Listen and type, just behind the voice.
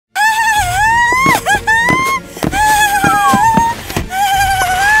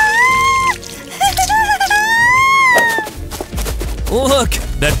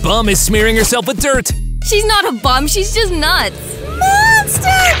bum is smearing herself with dirt. She's not a bum, she's just nuts.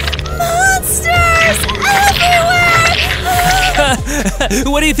 Monsters everywhere!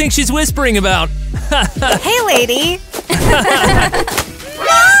 What do you think she's whispering about? Hey, lady.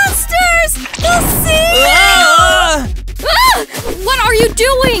 Monsters! They'll see you! Ah! What are you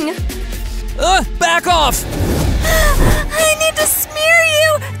doing? Back off! I need to smear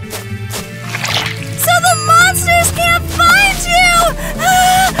you so the monsters can't find you!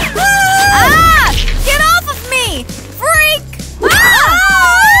 Ah! Get off of me! Freak!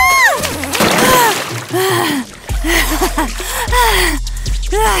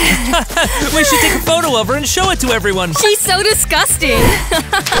 We should take a photo of her and show it to everyone. She's so disgusting.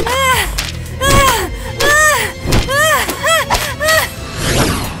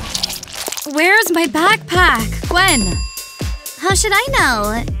 Where's my backpack? Gwen? How should I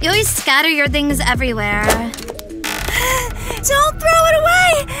know? You always scatter your things everywhere. Don't throw it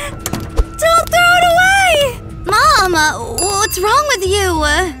away! Don't throw it away! Mom, what's wrong with you?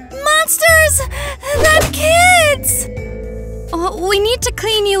 Monsters! They're kids! Oh, we need to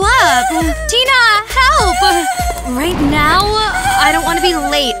clean you up. Tina, help! Right now, I don't want to be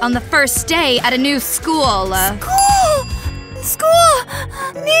late on the first day at a new school. School!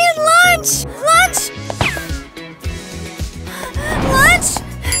 Need lunch! Lunch!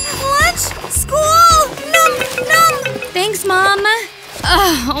 School! Num! Thanks, Mom.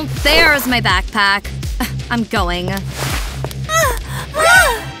 Oh, there's my backpack. I'm going.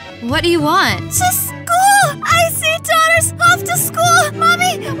 What do you want? To school! I see daughters off to school!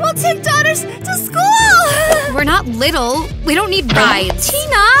 Mommy, we'll take daughters to school! We're not little. We don't need rides.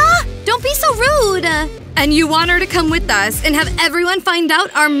 Tina! Don't be so rude! And you want her to come with us and have everyone find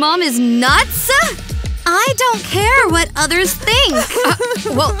out our mom is nuts? I don't care what others think.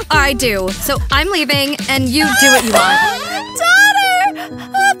 Well, I do. So I'm leaving and you do what you want. Daughter!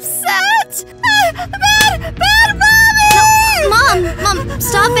 Upset! Bad mommy! No, Mom,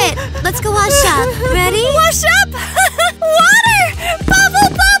 stop it. Let's go wash up. Ready? Wash up! Water! Bubble!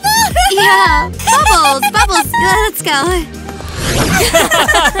 Yeah, bubbles. Let's go.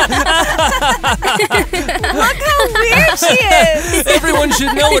 Look how weird she is! Everyone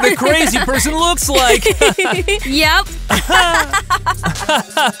should know what a crazy person looks like. Yep.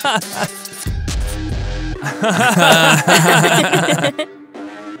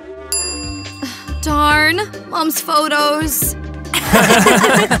 Darn, Mom's photos.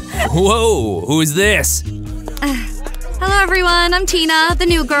 Whoa, who is this? Hello, everyone. I'm Tina, the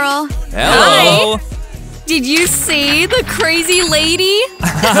new girl. Hello. Did you see the crazy lady?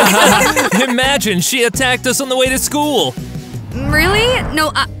 Imagine she attacked us on the way to school. Really?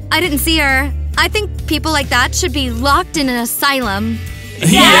 No, I didn't see her. I think people like that should be locked in an asylum.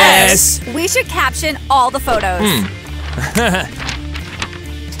 Yes. We should caption all the photos.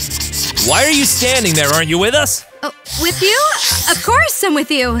 Why are you standing there? Aren't you with us? Oh, with you? Of course I'm with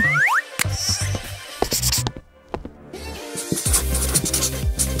you.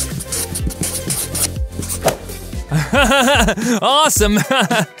 Awesome.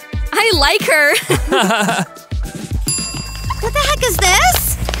 I like her. What the heck is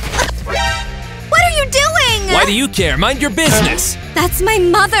this? What are you doing? Why do you care? Mind your business. That's my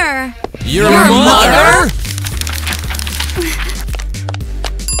mother. Your mother?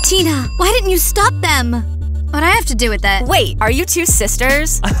 Tina, why didn't you stop them? What'd I have to do with that? Wait, are you two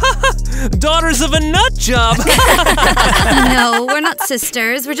sisters? Daughters of a nut job. No, we're not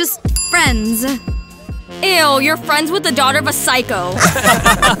sisters. We're just friends. Ew, you're friends with the daughter of a psycho.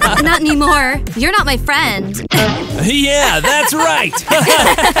 Not anymore. You're not my friend. Yeah, that's right.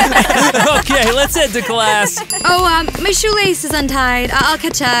 Okay, let's head to class. Oh, my shoelace is untied. I'll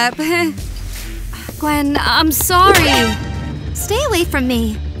catch up. Gwen, I'm sorry. Stay away from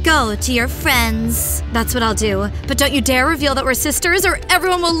me. Go to your friends. That's what I'll do. But don't you dare reveal that we're sisters or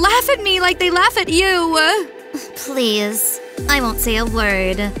everyone will laugh at me like they laugh at you. Please. I won't say a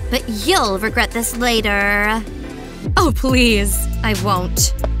word, but you'll regret this later. Oh, please. I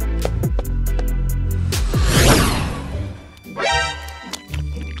won't.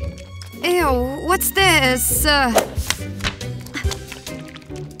 Ew, what's this?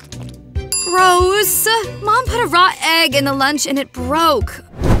 Gross. Mom put a raw egg in the lunch and it broke.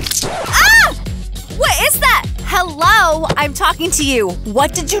 Ah! What is that? Hello, I'm talking to you.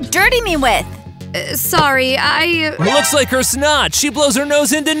 What did you dirty me with? Sorry, I… Looks like her snot. She blows her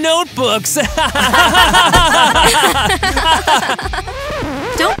nose into notebooks.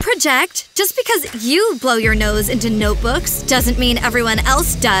 Don't project. Just because you blow your nose into notebooks doesn't mean everyone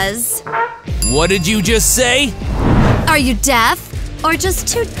else does. What did you just say? Are you deaf? Or just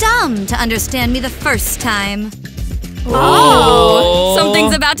too dumb to understand me the first time? Oh,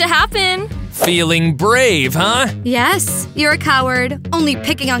 something's about to happen. Feeling brave, huh? Yes, you're a coward. Only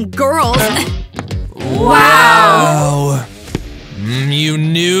picking on girls. Wow! You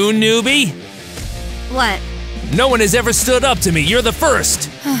new newbie? What? No one has ever stood up to me. You're the first.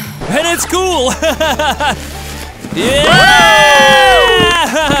 And it's cool! Yeah!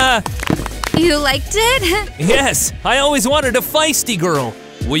 You liked it? Yes, I always wanted a feisty girl.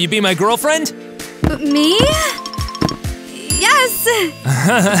 Will you be my girlfriend? Me? Yes!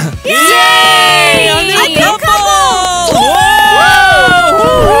 Yay! A new couple!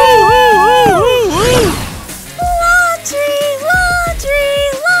 Laundry, laundry,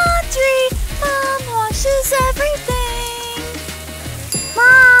 laundry. Mom washes everything.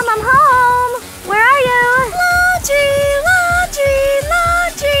 Mom, I'm home. Where are you? Laundry, laundry,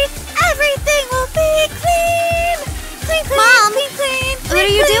 laundry. Everything will be clean. Clean, clean, Mom, clean, clean. What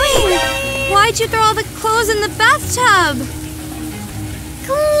are you doing? Why'd you throw all the clothes in the bathtub?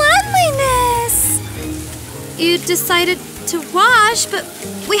 Cleanliness. You decided to wash, but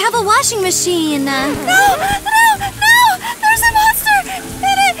we have a washing machine. No, no, no! There's a monster!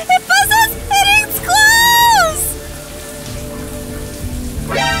 It buzzes! It eats clothes!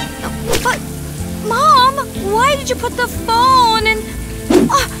 But, Mom, why did you put the phone and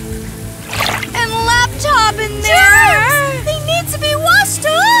laptop in there? Germs! They need to be washed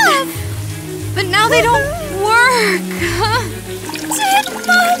off! But now they don't work. Did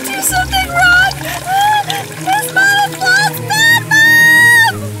Mom do something wrong? Is Mom a flawed bad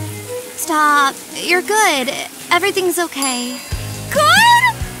mom? Stop. You're good. Everything's okay.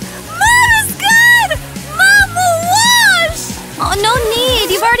 Good? Mom is good! Mom will wash! Oh, no need.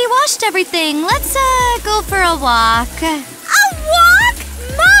 You've already washed everything. Let's, go for a walk. A walk?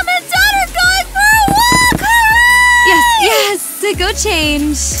 Mom and Dad are going for a walk! Hooray! Yes, go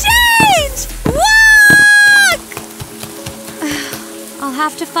change. Change! Walk! I'll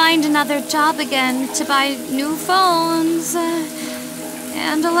have to find another job again to buy new phones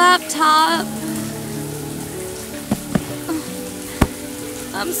and a laptop.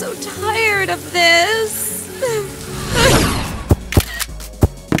 I'm so tired of this.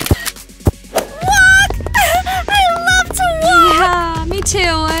 Walk! I love to walk! Yeah, me too.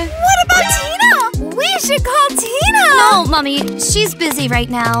 What about Tina? We should call Tina! No, Mommy, she's busy right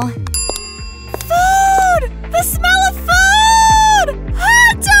now. Food! The smell of food!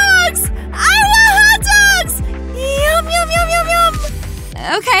 Hot dogs! I want hot dogs! Yum, yum, yum, yum, yum!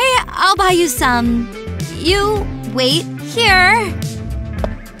 Okay, I'll buy you some. You wait here.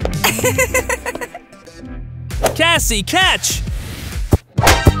 Cassie, catch!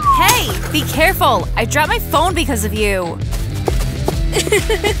 Hey, be careful! I dropped my phone because of you.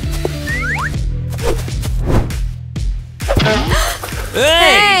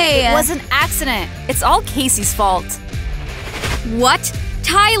 Hey! It was an accident. It's all Casey's fault. What?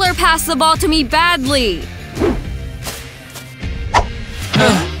 Tyler passed the ball to me badly.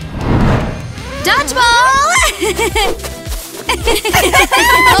 Dodgeball!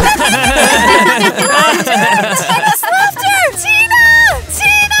 Tina's laughter! Tina!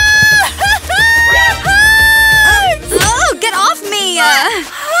 Tina! Hugs! Oh, get off me!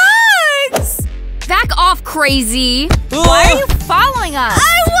 Hugs! Back off, crazy. Why are you following us?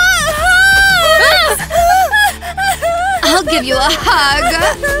 I want hugs! I'll give you a hug.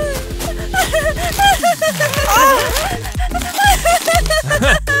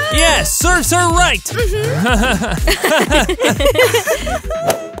 Yes, serves her right!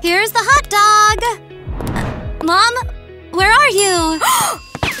 Here's the hot dog. Mom, where are you?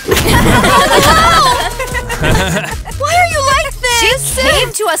 Why are you like this? She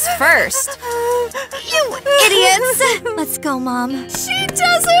came to us first. You idiots! Let's go, Mom. She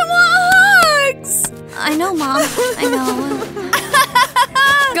doesn't want hugs! I know, Mom. I know.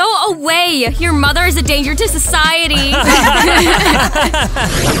 Go away. Your mother is a danger to society.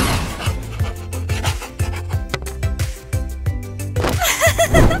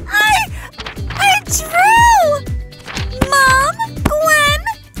 I drew! Mom, Gwen,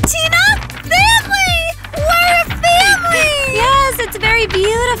 Tina, family! We're a family! Yes, it's very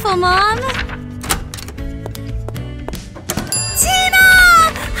beautiful, Mom. Tina!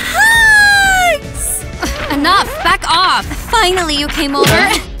 Hugs! Enough. Back off. Finally, you came over.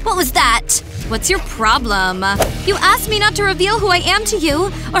 What was that? What's your problem? You asked me not to reveal who I am to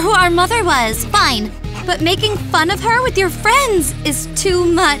you or who our mother was. Fine. But making fun of her with your friends is too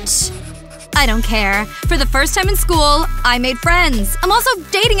much. I don't care. For the first time in school, I made friends. I'm also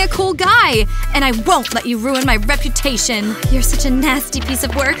dating a cool guy. And I won't let you ruin my reputation. You're such a nasty piece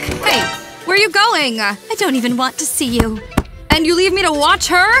of work. Hey, where are you going? I don't even want to see you. And you leave me to watch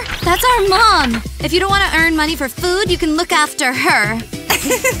her? That's our mom. If you don't want to earn money for food, you can look after her.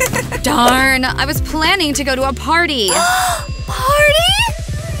 Darn, I was planning to go to a party. Party?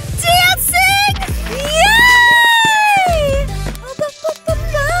 Dancing? Yay!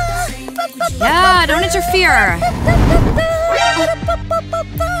 Yeah, don't interfere.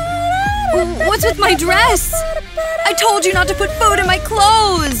 What's with my dress? I told you not to put food in my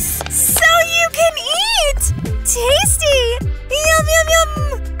clothes. So you can eat! Tasty! Yum, yum, yum!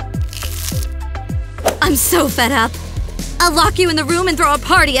 I'm so fed up. I'll lock you in the room and throw a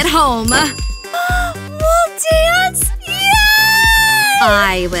party at home. We'll dance? Yay!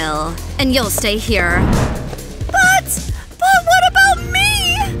 I will. And you'll stay here. But what about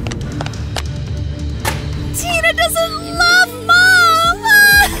me? Tina doesn't love Mom!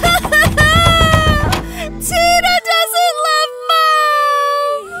 Tina doesn't love Mom!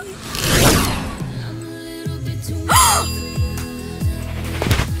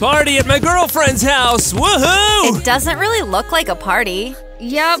 Party at my girlfriend's house! Woohoo! It doesn't really look like a party.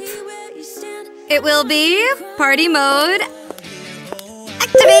 Yep. It will be party mode.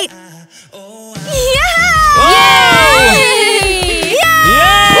 Activate! Yeah! Yay! Yay!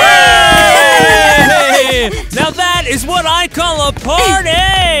 Now that is what I call a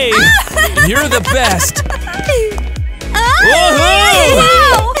party! You're the best! Woohoo!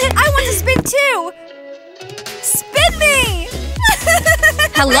 Wow! I want to spin too! Spin me!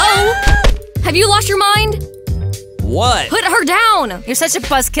 Hello? Have you lost your mind? What? Put her down! You're such a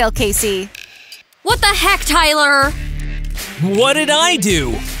buzzkill, Casey. What the heck, Tyler? What did I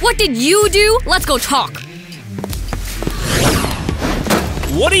do? What did you do? Let's go talk.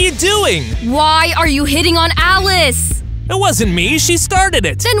 What are you doing? Why are you hitting on Alice? It wasn't me, she started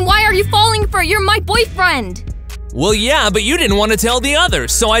it. Then why are you falling for her? You're my boyfriend. Well, yeah, but you didn't want to tell the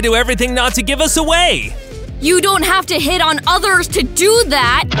others, so I do everything not to give us away. You don't have to hit on others to do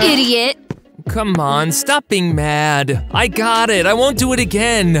that, idiot. Come on, stop being mad. I got it, I won't do it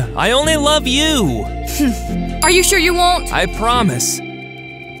again. I only love you. Are you sure you won't? I promise.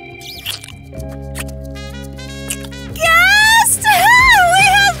 Guest! We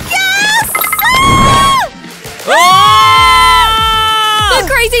have guests! Ah! The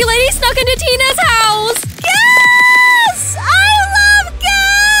crazy lady snuck into Tina's house. Guests! I love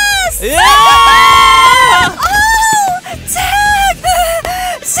guests! Yeah! Oh! Tag!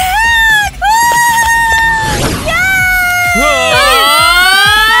 Tag! Yay!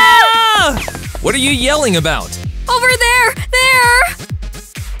 Ah! What are you yelling about? Over there, there.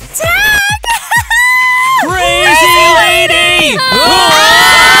 Tag! Crazy lady! Ah!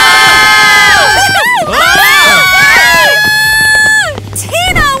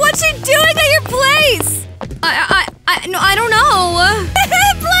 Tina, what you doing at your place? No, I don't know.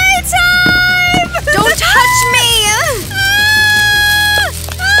 Playtime! Don't touch me!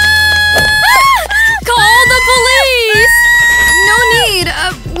 Call the police. No need.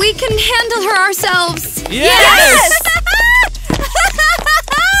 We can handle her ourselves. Yes!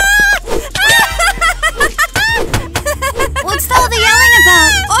 What's all the yelling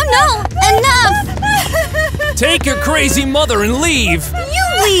about? Oh no! Enough! Take your crazy mother and leave! You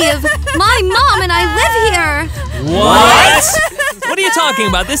leave! My mom and I live here! What? What are you talking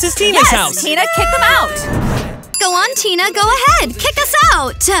about? This is Tina's house! Tina, kick them out. Go on, Tina, go ahead! Kick us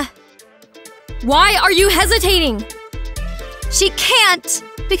out! Why are you hesitating? She can't!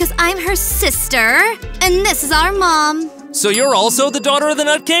 Because I'm her sister, and this is our mom. So you're also the daughter of the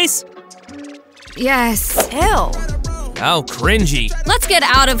nutcase? Yes. Ew. How cringy. Let's get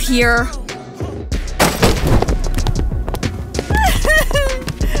out of here.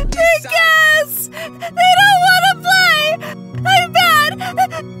 The guests! They don't want to play! I'm bad! No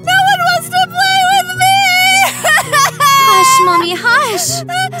one wants to play with me! Hush, Mommy, hush!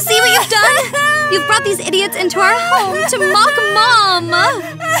 See what you've done? You've brought these idiots into our home to mock Mom!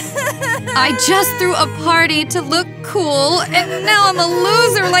 I just threw a party to look cool, and now I'm a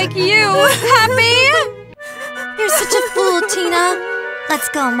loser like you! Happy? You're such a fool, Tina. Let's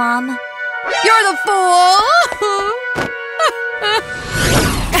go, Mom. You're the fool!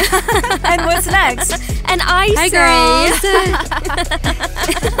 And what's next? An ice Hi, girls.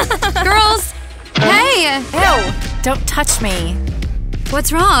 Girls! Hey! Ew. Don't touch me.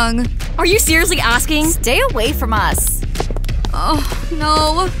 What's wrong? Are you seriously asking? Stay away from us. Oh,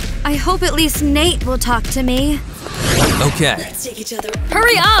 no. I hope at least Nate will talk to me. Okay.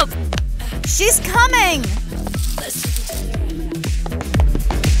 Hurry up! She's coming.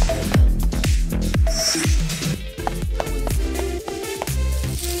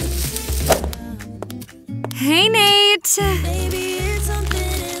 Hey, Nate.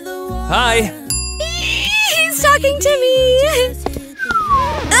 Hi. He's talking to me.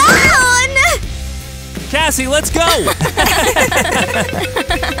 Cassie, let's go!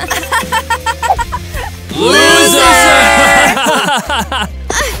 Loser!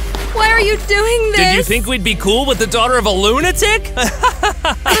 Why are you doing this? Did you think we'd be cool with the daughter of a lunatic?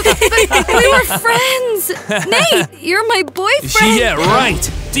 We were friends! Nate, you're my boyfriend! Yeah, right.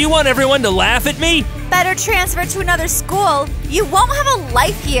 Do you want everyone to laugh at me? Better transfer to another school. You won't have a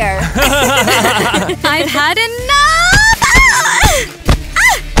life here. I've had enough!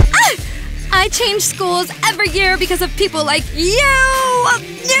 I change schools every year because of people like you!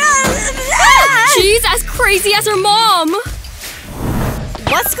 She's as crazy as her mom!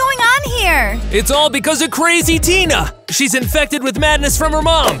 What's going on here? It's all because of crazy Tina. She's infected with madness from her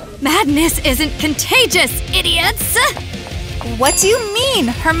mom. Madness isn't contagious, idiots! What do you mean,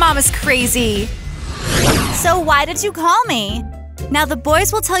 her mom is crazy? So why did you call me? Now the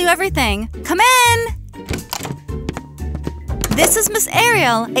boys will tell you everything. Come in! This is Miss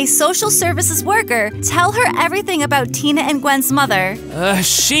Ariel, a social services worker. Tell her everything about Tina and Gwen's mother.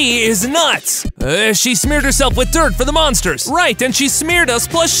 She is nuts. She smeared herself with dirt for the monsters. Right, and she smeared us,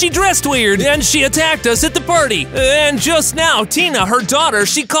 plus she dressed weird, and she attacked us at the party. And just now, Tina, her daughter,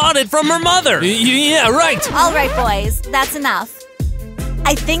 she caught it from her mother. Yeah, right. All right, boys, that's enough.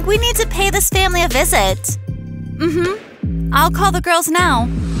 I think we need to pay this family a visit. I'll call the girls now.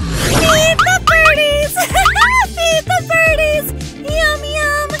 Feed the birdies! Feed the birdies! Yum,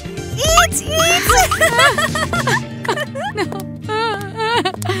 yum! Eat, eat!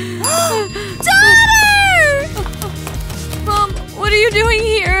 Daughter! Mom, what are you doing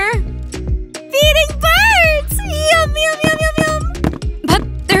here? Feeding birds! Yum, yum, yum, yum, yum! But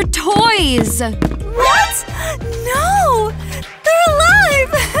they're toys! What? No! They're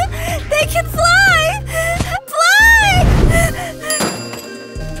alive! They can fly! Fly!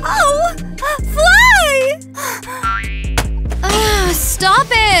 Oh! Fly! Stop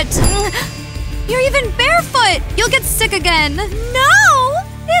it! You're even barefoot! You'll get sick again! No!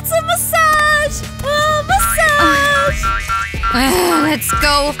 It's a massage! A massage! Let's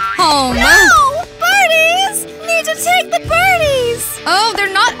go home! No! Birdies! Need to take the birdies! Oh,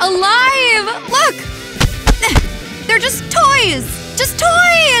 they're not alive! Look! They're just toys! Just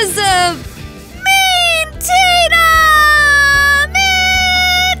toys! Mean Tina!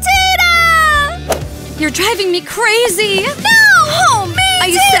 Mean Tina! You're driving me crazy! No! Oh, mean I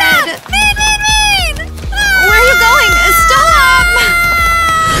Tina! said... Mean, mean, mean! Where are you going? Stop!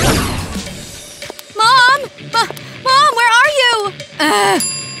 Mom! Mom, where are you?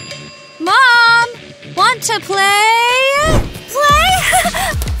 Mom! Want to play? Play?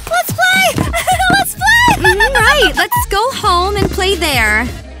 Let's play! Let's play! Right, let's go home and play there.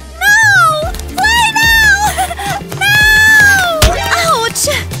 No! Play now! No! Ouch!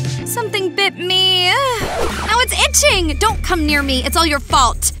 Something bit me. Now it's itching! Don't come near me. It's all your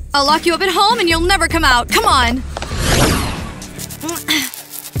fault. I'll lock you up at home and you'll never come out. Come on.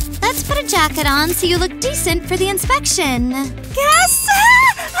 Let's put a jacket on so you look decent for the inspection. Guests!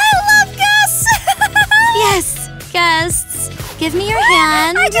 I love guests! Yes, guests. Give me your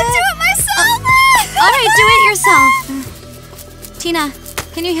hand. I can do it myself! All right, do it yourself. Tina,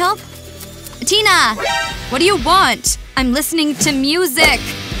 can you help? Tina! What do you want? I'm listening to music.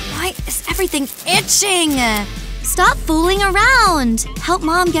 Why is everything itching? Stop fooling around. Help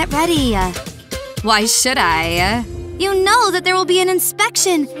Mom get ready. Why should I? You know that there will be an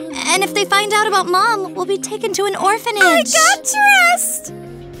inspection, and if they find out about Mom, we'll be taken to an orphanage. I got dressed!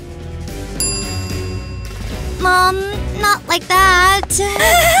 Mom, not like that.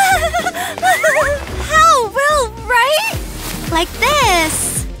 How will, right? Like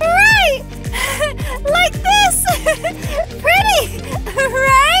this. Right! Like this! Pretty!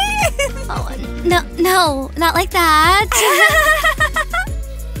 Right? Oh, no, not like that.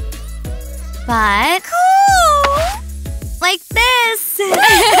 But Cool! like this.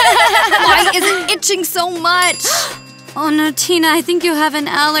 Why is it itching so much? Oh no, Tina, I think you have an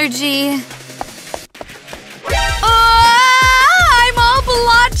allergy. I'm all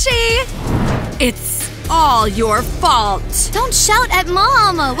blotchy. It's all your fault. Don't shout at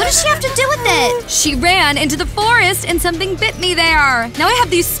Mom. What does she have to do with it? She ran into the forest and something bit me there. Now I have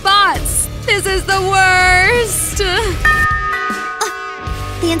these spots. This is the worst.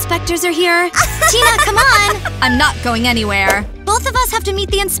 The inspectors are here. Tina, come on. I'm not going anywhere. Both of us have to meet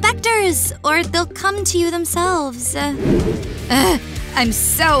the inspectors, or they'll come to you themselves. I'm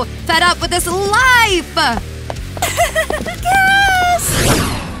so fed up with this life. Yes!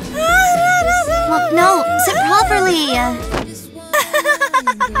 Well, no, sit properly.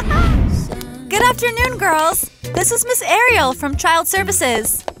 Good afternoon, girls. This is Miss Ariel from Child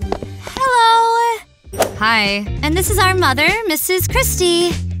Services. Hello. Hi. And this is our mother, Mrs.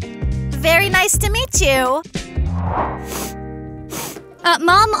 Christie. very nice to meet you.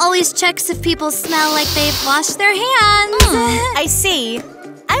 Mom always checks if people smell like they've washed their hands. I see.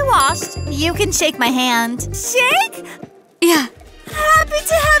 I washed. You can shake my hand. Shake? Yeah. Happy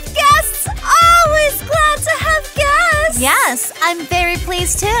to have guests! Always glad to have guests! Yes, I'm very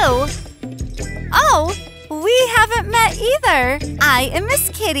pleased too. Oh, we haven't met either. I am Miss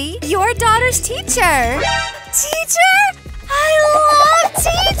Kitty, your daughter's teacher. Teacher? I love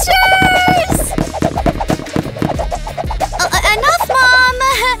teachers! Enough, Mom!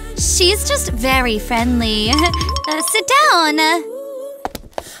 She's just very friendly. Sit down.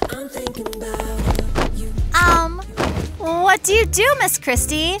 What do you do, Miss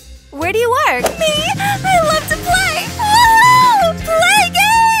Christie? Where do you work? Me? I love to play! Play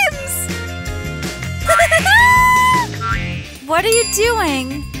games! What are you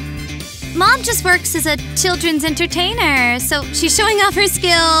doing? Mom just works as a children's entertainer, so she's showing off her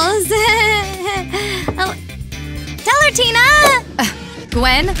skills. Oh, tell her, Tina!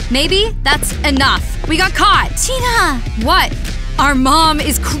 Gwen, maybe that's enough. We got caught. Tina! What? Our mom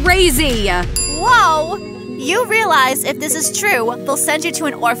is crazy. Whoa! You realize if this is true, they'll send you to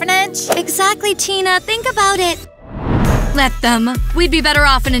an orphanage? Exactly, Tina. Think about it. Let them. We'd be better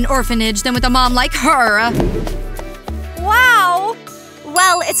off in an orphanage than with a mom like her. Wow!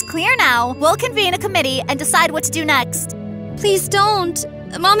 Well, it's clear now. We'll convene a committee and decide what to do next. Please don't.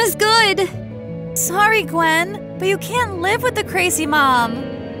 Mom is good. Sorry, Gwen, but you can't live with the crazy mom.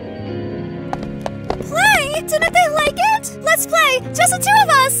 Play? Didn't they like it? Let's play, just the two of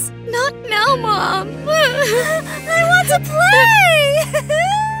us. Not now, Mom. I want to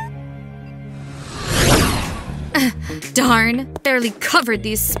play! Darn, barely covered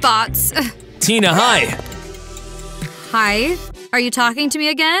these spots. Tina, hi. Hi? Are you talking to me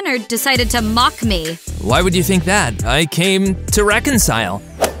again or decided to mock me? Why would you think that? I came to reconcile.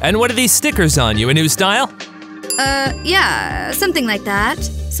 And what are these stickers on you, a new style? Yeah, something like that.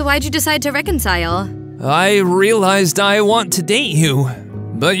 So why'd you decide to reconcile? I realized I want to date you.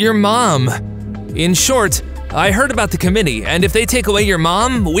 But your mom. In short, I heard about the committee, and if they take away your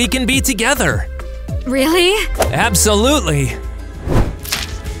mom, we can be together. Really? Absolutely.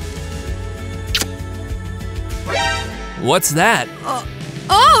 What's that?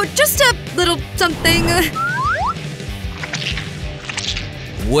 Oh, just a little something.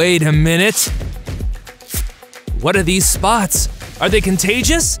 Wait a minute. What are these spots? Are they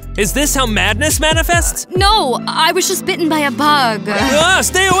contagious? Is this how madness manifests? No, I was just bitten by a bug. Ah,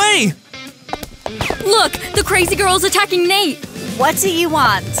 stay away! Look, the crazy girl's attacking Nate. What do you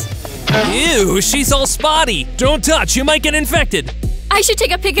want? Ew, she's all spotty. Don't touch, you might get infected. I should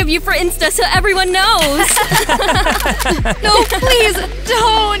take a pic of you for Insta so everyone knows. No, please,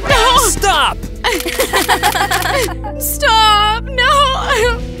 don't, no. Stop! Stop,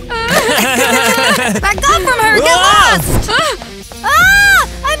 no. Back up from her, get lost.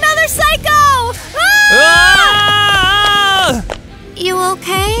 Another psycho! Ah! You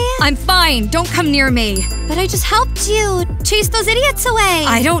okay? I'm fine, don't come near me. But I just helped you. Chase those idiots away.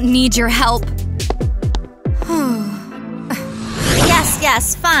 I don't need your help.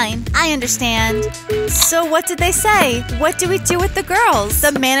 Yes, fine. I understand. So what did they say? What do we do with the girls?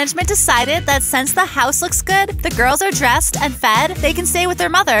 The management decided that since the house looks good, the girls are dressed and fed, they can stay with their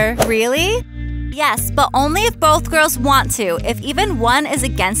mother. Really? Yes, but only if both girls want to. If even one is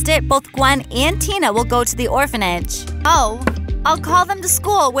against it, both Gwen and Tina will go to the orphanage. Oh, I'll call them to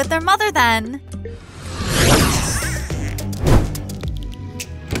school with their mother then.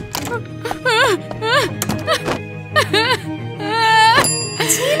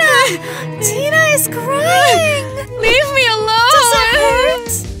 Tina is crying! Leave me alone! Does it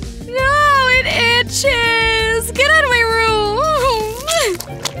hurt? No, it itches! Get out of my room!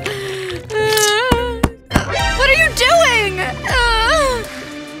 What are you doing?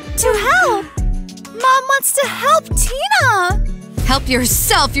 To help! Mom wants to help Tina! Help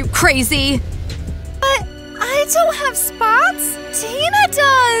yourself, you crazy! But I don't have spots! Tina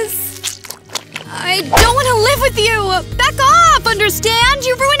does! I don't want to live with you! Back off, understand?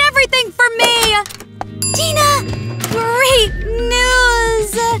 You ruin everything for me! Tina! Great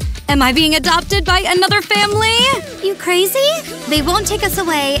news! Am I being adopted by another family? You crazy? They won't take us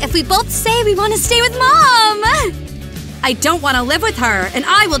away if we both say we want to stay with Mom! I don't want to live with her, and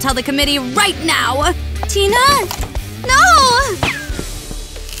I will tell the committee right now! Tina? No!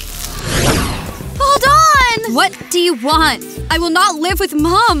 Hold on! What do you want? I will not live with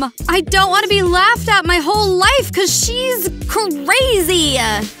Mom! I don't want to be laughed at my whole life because she's crazy!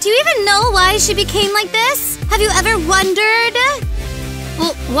 Do you even know why she became like this? Have you ever wondered?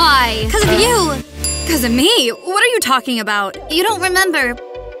 Well, why? Because of you! Because of me? What are you talking about? You don't remember.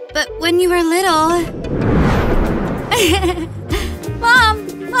 But when you were little... Mom,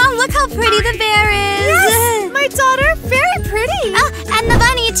 look how pretty the bear is! Yes! My daughter, very pretty! Oh, and the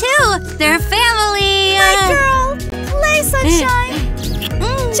bunny, too! They're family! My girl! Play, sunshine!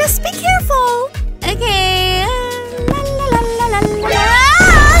 Just be careful! Okay. La, la, la, la, la, la.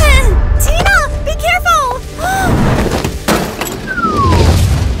 Ah! Tina, be careful!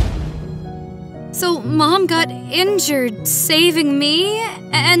 So Mom got injured saving me?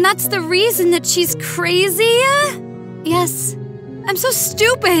 And that's the reason that she's crazy? Yes. I'm so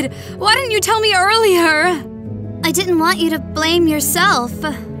stupid! Why didn't you tell me earlier? I didn't want you to blame yourself.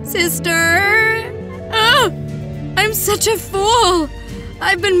 Sister! I'm such a fool!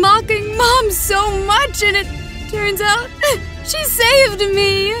 I've been mocking Mom so much and it turns out she saved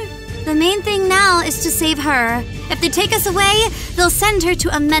me! The main thing now is to save her. If they take us away, they'll send her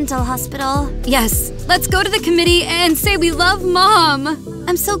to a mental hospital. Yes, let's go to the committee and say we love Mom.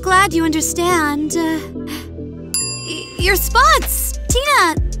 I'm so glad you understand. Your spots!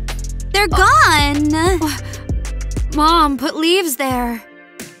 Tina! They're gone! Mom put leaves there.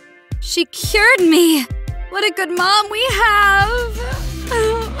 She cured me! What a good mom we have!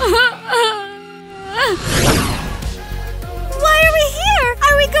 Why are we here?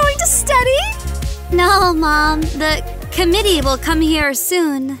 Are we going to study? No, Mom. The committee will come here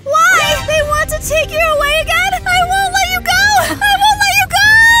soon. Why? They want to take you away again? I won't let you go! I won't let you go!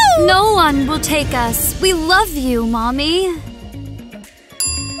 No one will take us. We love you, Mommy.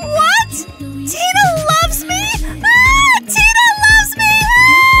 What? Tina loves me? Ah! Tina loves me!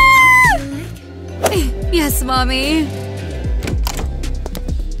 Ah! Yes, Mommy.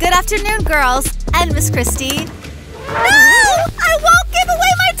 Good afternoon, girls, and Miss Christie. No! I won't give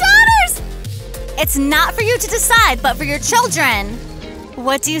away my daughters! It's not for you to decide, but for your children.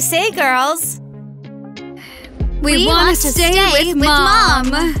 What do you say, girls? We want to stay with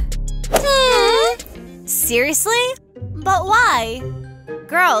Mom. Seriously? But why?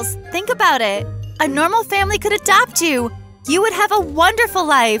 Girls, think about it. A normal family could adopt you. You would have a wonderful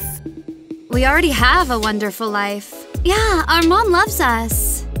life. We already have a wonderful life. Yeah, our mom loves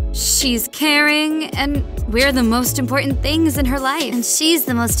us. She's caring, and we're the most important things in her life. And she's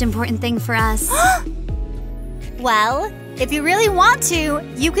the most important thing for us. Well, if you really want to,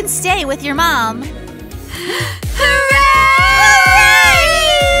 you can stay with your mom. Hooray!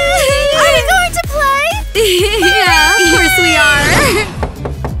 Are we going to play? Yeah, of course we are.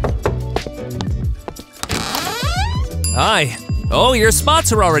 Hi. Oh, your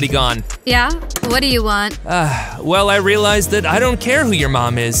spots are already gone. Yeah? What do you want? Well, I realized that I don't care who your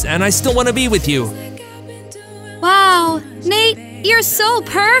mom is, and I still want to be with you. Wow, Nate, you're so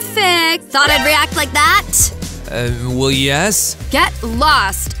perfect. Thought I'd react like that? Well, yes. Get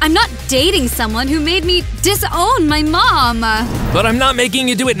lost. I'm not dating someone who made me disown my mom. But I'm not making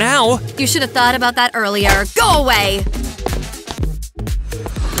you do it now. You should have thought about that earlier. Go away.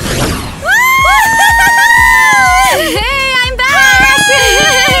 Hey, I'm back!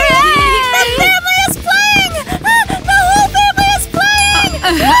 The family is playing! The whole family is playing!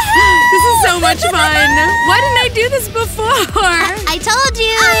 This is so much fun. Why didn't I do this before? I told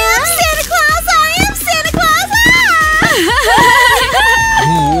you! I am Santa Claus! I am Santa Claus!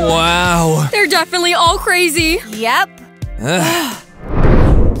 Wow. They're definitely all crazy. Yep.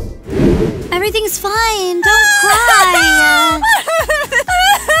 Everything's fine. Don't cry.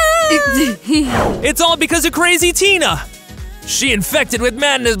 It's all because of crazy Tina. She infected with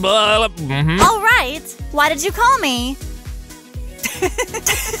madness. Blah, blah, blah. All right. Why did you call me?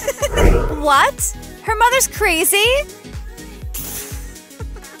 What? Her mother's crazy?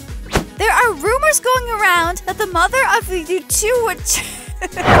 There are rumors going around that the mother of you two would...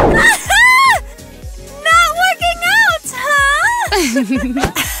 Not working out, huh?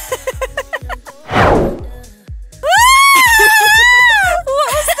 What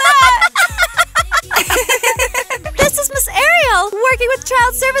was that? This is Miss Ariel, working with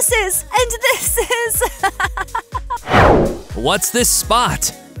Child Services, and this is... What's this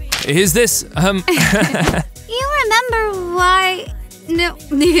spot? Is this, You remember why... No. Of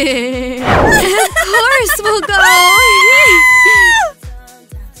course we'll go.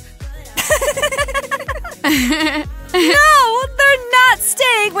 No, they're not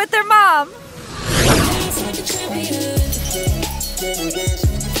staying with their mom.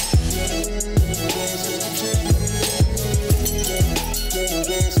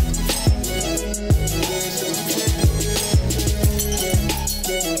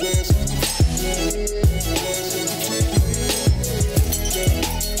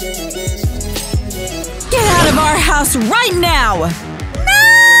 Get out of our house right now! No!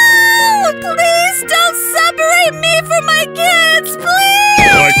 Please don't separate me from my kids,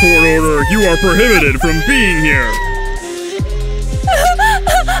 please! like Court order, you are prohibited from being here.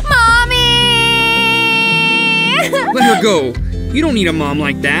 Mommy! Let her go. You don't need a mom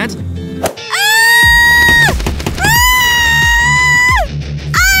like that.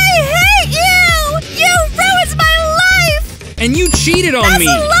 I hate you! You ruined my life! And you cheated on me.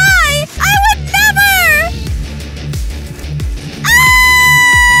 That's a lie! I would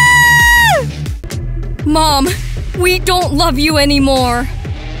never! Mom, we don't love you anymore.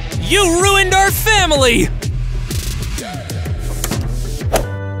 You ruined our family!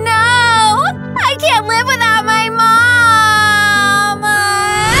 No! I can't live without my mom!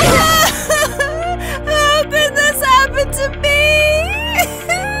 How could this happen to me?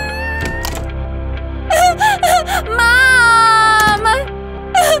 Mom!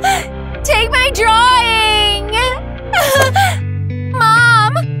 Take my drawing!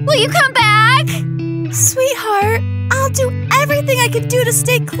 Mom, will you come back? Sweetheart, I'll do everything I can do to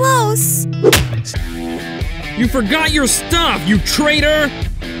stay close. You forgot your stuff, you traitor!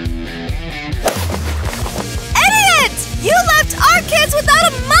 Idiot! You left our kids without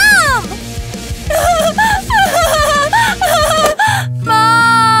a mom!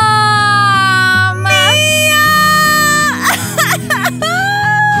 Mom! Mia!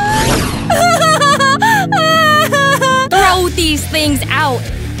 Throw these things out.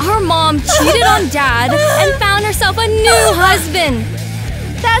 Our mom cheated on Dad and found herself a new husband.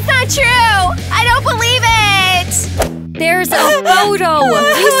 That's not true! I don't believe it! There's a photo.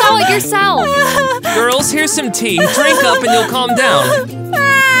 You saw it yourself. Girls, here's some tea. Drink up and you'll calm down.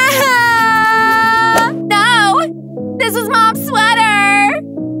 No! This is Mom's sweater!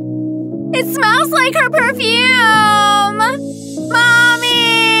 It smells like her perfume! Mommy!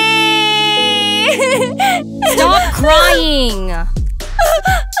 Stop crying.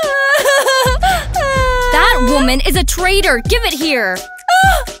 That woman is a traitor. Give it here.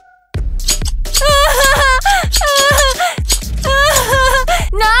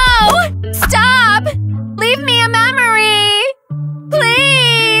 No! Stop! Leave me a memory!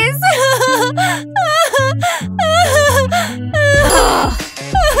 Please!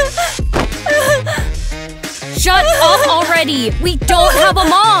 Shut up already. We don't have a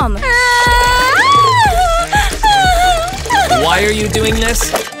mom. Why are you doing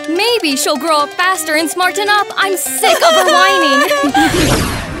this? Maybe she'll grow up faster and smarten up. I'm sick of her whining.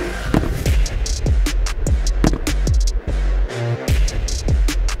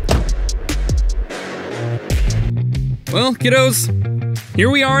 Well, kiddos, here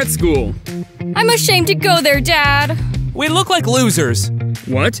we are at school. I'm ashamed to go there, Dad. We look like losers.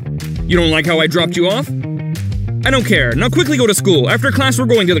 What? You don't like how I dropped you off? I don't care. Now quickly go to school. After class, we're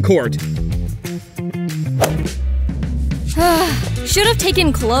going to the court. Should have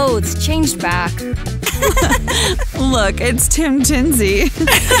taken clothes, changed back. Look, it's Tim Tinsey.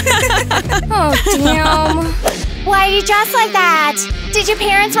 Oh, damn. Why are you dressed like that? Did your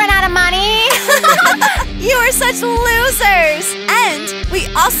parents run out of money? You are such losers! And we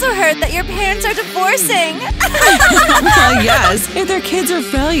also heard that your parents are divorcing. Well, yes. If their kids are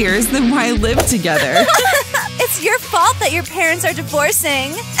failures, then why live together? It's your fault that your parents are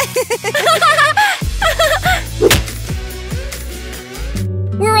divorcing.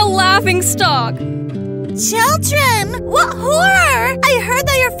 We're a laughing stock. Children! What horror! I heard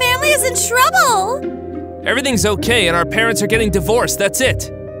that your family is in trouble! Everything's okay and our parents are getting divorced, that's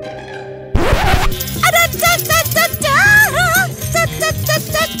it.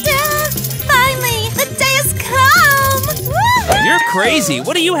 Finally, the day has come! You're crazy.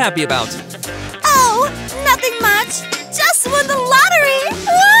 What are you happy about? Oh, nothing much. Just won the lottery!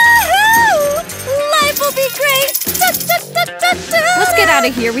 Woohoo! Life will be great! Let's get out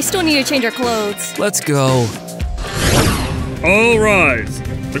of here. We still need to change our clothes. Let's go. All rise.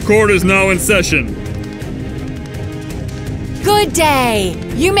 The court is now in session. Good day!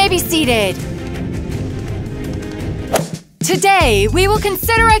 You may be seated. Today, we will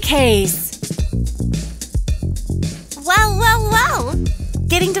consider a case. Well.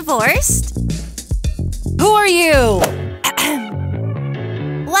 Getting divorced? Who are you?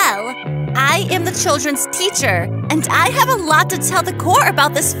 Well, I am the children's teacher, and I have a lot to tell the court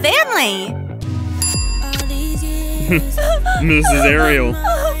about this family. Mrs. Ariel,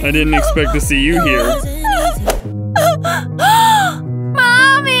 I didn't expect to see you here.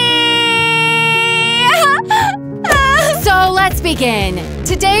 So let's begin.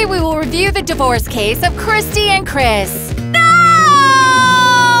 Today we will review the divorce case of Christy and Chris. No!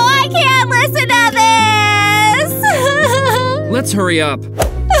 I can't listen to this! Let's hurry up.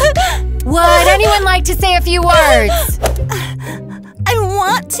 Would anyone like to say a few words? I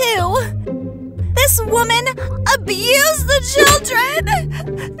want to. This woman abused the children,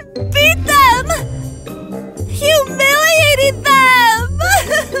 beat them, humiliated them.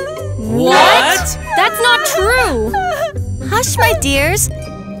 What? That's not true. Hush, my dears.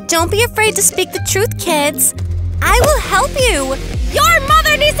 Don't be afraid to speak the truth, kids. I will help you. Your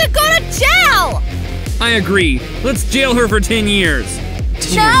mother needs to go to jail. I agree. Let's jail her for 10 years.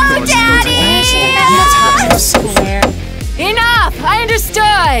 No, Daddy! Enough! I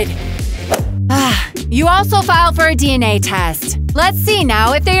understood! You also filed for a DNA test. Let's see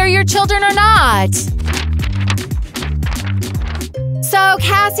now if they are your children or not. So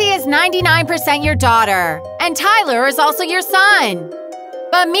Cassie is 99% your daughter, and Tyler is also your son.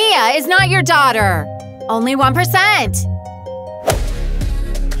 But Mia is not your daughter. Only 1%.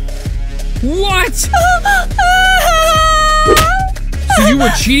 What? So you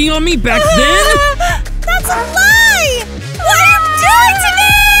were cheating on me back then? That's a lie! What are you doing to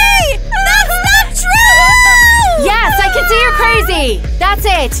me? That's not true! Yes, I can see you're crazy. That's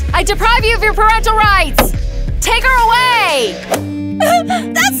it. I deprive you of your parental rights. Take her away.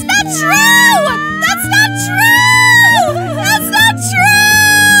 That's not true! That's not true! That's not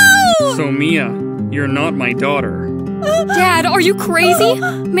true! So Mia, you're not my daughter. Dad, are you crazy?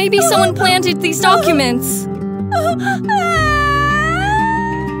 Maybe someone planted these documents.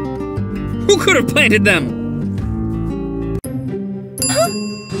 Who could have planted them?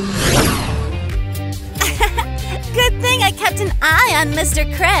 Good thing I kept an eye on Mr.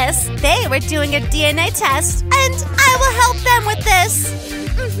 Chris. They were doing a DNA test, and I will help them with this.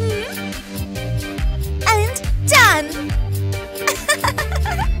 And done.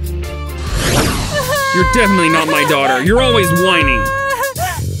 You're definitely not my daughter. You're always whining.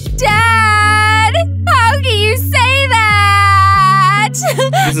 Dad! How can you say that?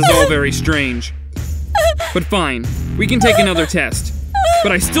 This is all very strange. But fine, we can take another test.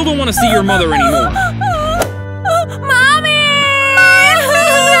 But I still don't want to see your mother anymore. Mommy!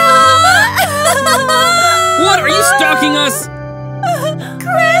 What? Are you stalking us?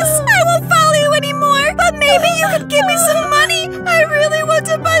 Chris, I won't follow you anymore, but maybe you could give me some money. I really want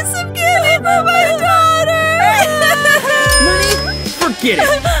to buy some candy for my daughter. Money? Forget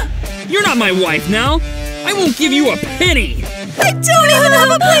it. You're not my wife now. I won't give you a penny. I don't even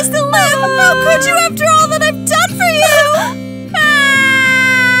have a place to live. How could you after all that I've done for you?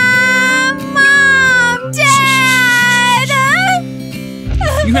 Mom, Dad.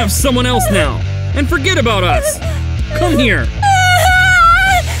 You have someone else now. And forget about us. Come here.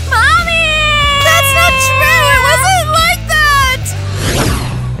 Mommy! That's not true! It wasn't like that!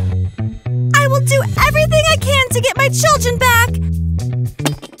 I will do everything I can to get my children back!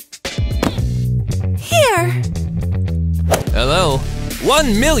 Here. Hello?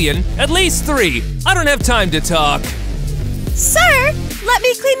 1 million? At least 3. I don't have time to talk. Sir, let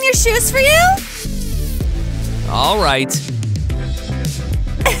me clean your shoes for you? All right.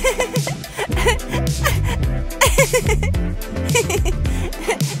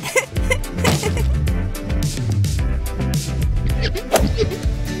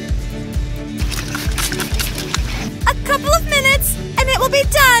 A couple of minutes, and it will be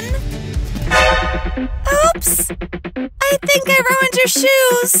done. Oops. I think I ruined your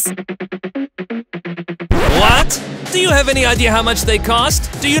shoes. What? Do you have any idea how much they cost?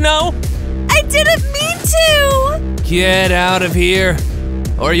 Do you know? I didn't mean to. Get out of here,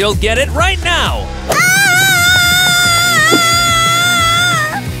 or you'll get it right now.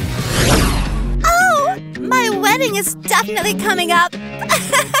 Oh, my wedding is definitely coming up.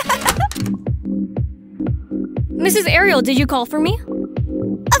 Mrs. Ariel, did you call for me?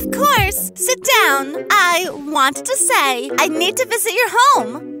 Of course. Sit down. I wanted to say I need to visit your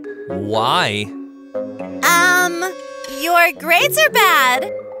home. Why? Your grades are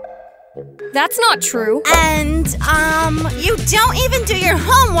bad. That's not true. And, you don't even do your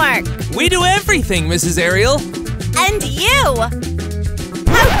homework. We do everything, Mrs. Ariel. And you!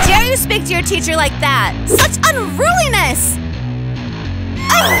 How dare you speak to your teacher like that? Such unruliness!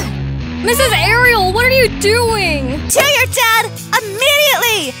 Ugh! Mrs. Ariel, what are you doing? To your dad,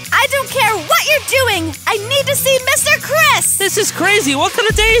 immediately! I don't care what you're doing! I need to see Mr. Chris! This is crazy. What kind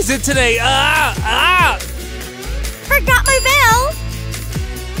of day is it today? Forgot my veil!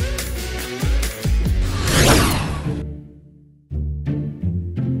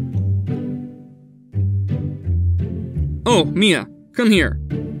 Oh, Mia, come here.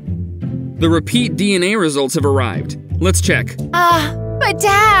 The repeat DNA results have arrived. Let's check. But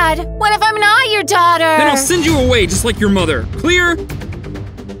Dad, what if I'm not your daughter? Then I'll send you away just like your mother. Clear?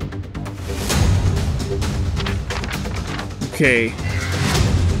 Okay.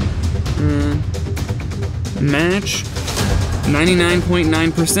 Match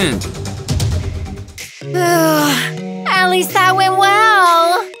 99.9%. At least that went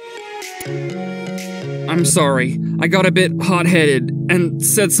well. I'm sorry. I got a bit hot-headed and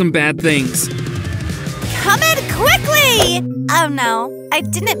said some bad things. Come in quickly! Oh no, I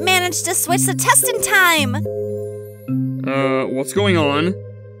didn't manage to switch the test in time. What's going on?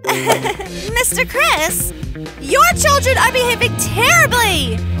 Mr. Chris, your children are behaving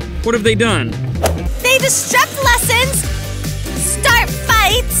terribly! What have they done? They disrupt lessons, start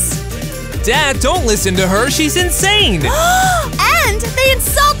fights, Dad, don't listen to her. She's insane. and they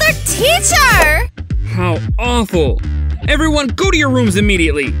insult their teacher! How awful! Everyone, go to your rooms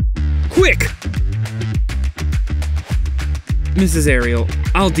immediately! Quick! Mrs. Ariel,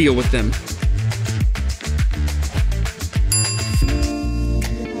 I'll deal with them.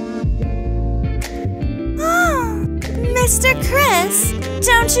 Mr. Chris,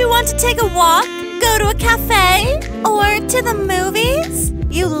 don't you want to take a walk, go to a cafe, or to the movies?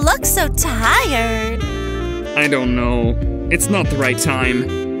 You look so tired. I don't know. It's not the right time.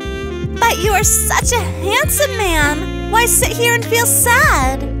 But you are such a handsome man. Why sit here and feel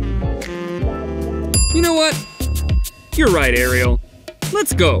sad? You know what? You're right, Ariel.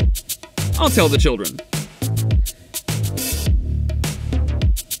 Let's go. I'll tell the children.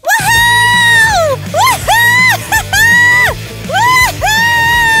 Woohoo! Woohoo! Woohoo!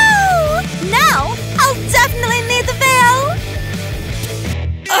 Now, I'll definitely need the veil.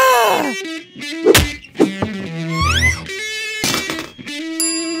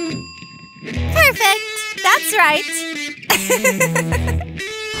 Perfect. That's right.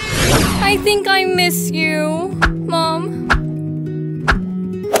 I think I miss you, Mom.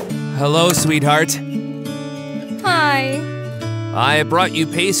 Hello, sweetheart. Hi. I brought you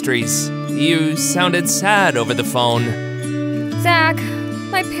pastries. You sounded sad over the phone. Zach,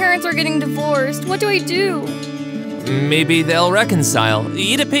 my parents are getting divorced. What do I do? Maybe they'll reconcile.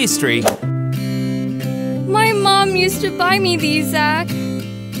 Eat a pastry. My mom used to buy me these, Zach.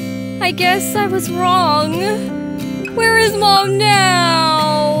 I guess I was wrong. Where is Mom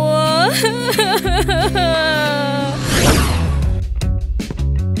now?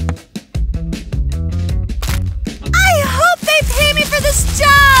 I hope they pay me for this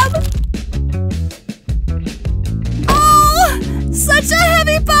job! Oh, such a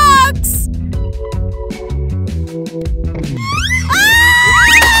heavy box!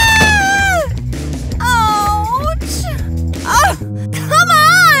 Ah! Ouch! Oh, come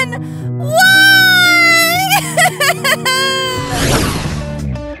on! Why?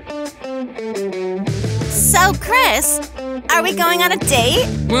 So, Chris, are we going on a date?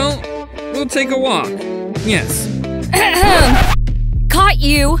 Well, we'll take a walk. Yes. Caught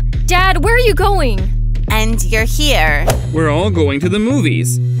you! Dad, where are you going? And you're here. We're all going to the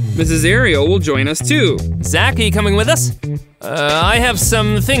movies. Mrs. Ariel will join us too. Zach, are you coming with us? I have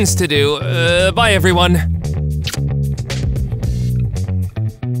some things to do. Bye, everyone.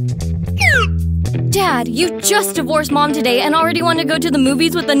 Dad, you just divorced Mom today and already want to go to the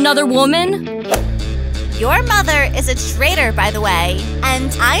movies with another woman? Your mother is a traitor, by the way,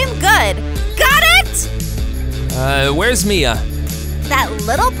 and I am good. Got it? Where's Mia? That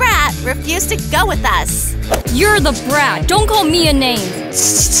little brat refused to go with us. You're the brat. Don't call me a name.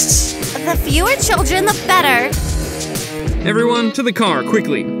 The fewer children, the better. Everyone, to the car,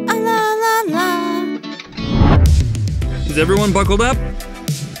 quickly. La la la. Is everyone buckled up?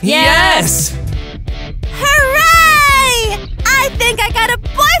 Yes! Hooray! I think I got a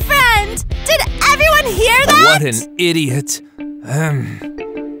boyfriend! Did everyone hear that? What an idiot.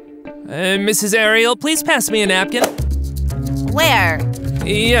 Mrs. Ariel, please pass me a napkin. Where?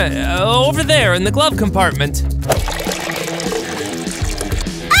 Yeah, over there in the glove compartment.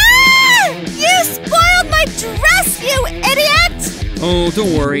 Ah! You spoiled my dress, you idiot! Oh,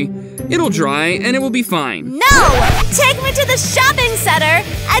 don't worry. It'll dry and it will be fine. No! Take me to the shopping center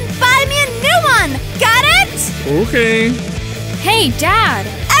and buy me a new one! Got it? Okay. Hey, Dad!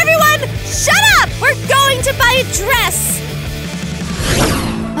 Everyone, shut up! We're going to buy a dress!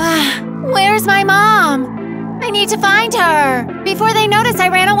 Where's my mom? I need to find her before they notice I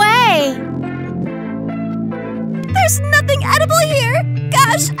ran away. There's nothing edible here!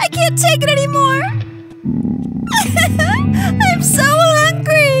 Gosh, I can't take it anymore! I'm so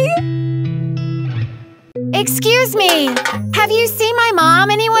hungry! Excuse me, have you seen my mom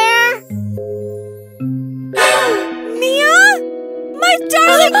anywhere? Mia? My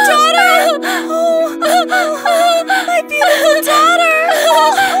darling daughter! Oh, my beautiful daughter!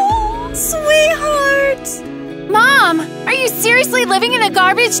 Sweetheart! Mom, are you seriously living in a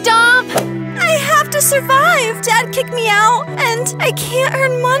garbage dump? I have to survive. Dad kicked me out, and I can't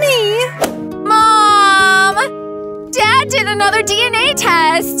earn money. Mom! Dad did another DNA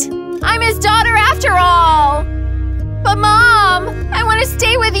test. I'm his daughter after all. But Mom, I want to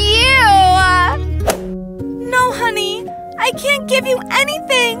stay with you. No, honey. I can't give you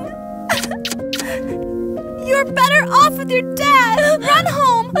anything. You're better off with your dad. Run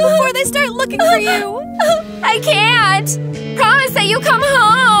home before they start looking for you. I can't. Promise that you come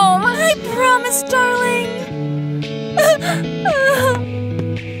home. I promise, darling.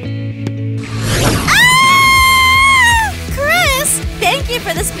 Chris, thank you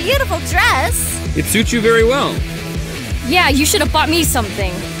for this beautiful dress. It suits you very well. Yeah, you should have bought me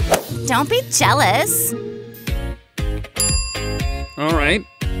something. Don't be jealous. All right,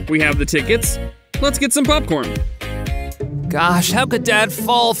 we have the tickets. Let's get some popcorn. Gosh, how could Dad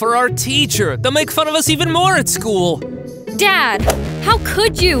fall for our teacher? They'll make fun of us even more at school. Dad, how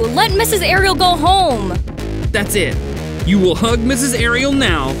could you? Let Mrs. Ariel go home. That's it. You will hug Mrs. Ariel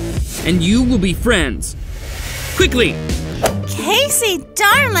now, and you will be friends. Quickly! Casey,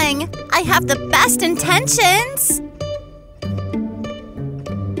 darling, I have the best intentions.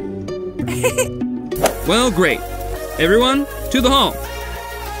 Well, great. Everyone, to the hall.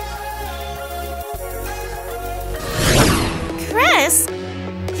 Chris,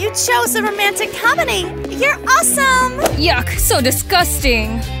 you chose a romantic comedy. You're awesome. Yuck, so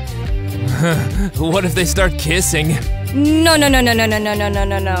disgusting. What if they start kissing? No.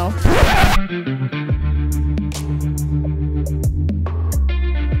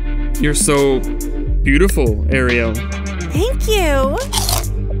 You're so beautiful, Ariel. Thank you.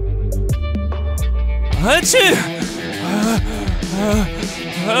 Achoo!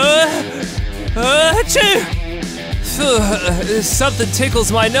 Achoo! Something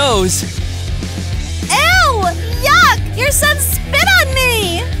tickles my nose. Ew! Yuck! Your son spit on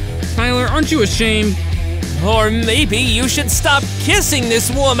me! Tyler, aren't you ashamed? Or maybe you should stop kissing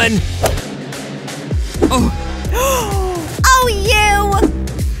this woman. Oh. Oh, you!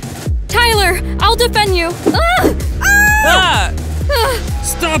 Tyler, I'll defend you. Ah!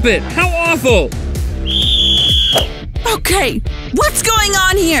 Stop it! How awful! Okay, what's going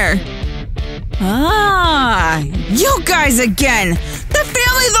on here? Ah, you guys again! The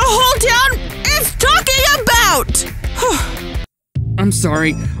family the whole town is talking about! I'm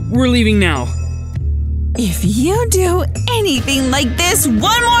sorry, we're leaving now. If you do anything like this one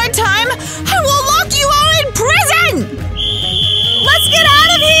more time, I will lock you all in prison! Let's get out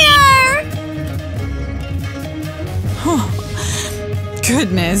of here! Oh,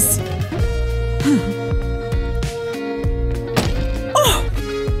 goodness. Oh,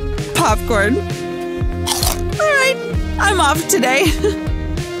 popcorn. All right, I'm off today.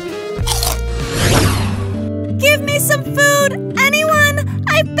 Give me some food, anyone!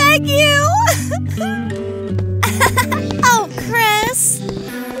 I beg you! Oh, Chris.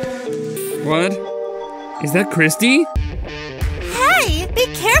 What? Is that Christy? Hey, be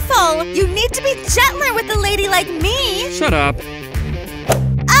careful! You need to be gentler with a lady like me! Shut up.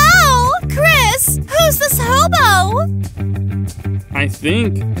 Oh! Chris! Who's this hobo? I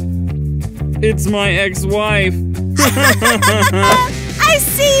think it's my ex-wife. I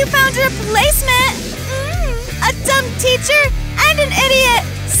see you found a replacement! A dumb teacher and an idiot!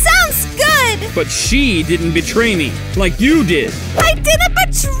 Sounds good! But she didn't betray me, like you did. I didn't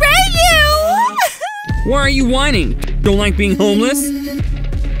betray you! Why are you whining? Don't like being homeless?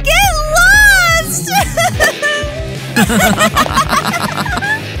 Get lost!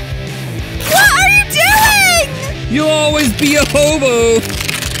 What are you doing? You'll always be a hobo.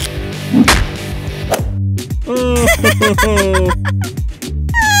 Oh.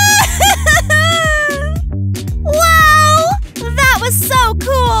 Wow! That was so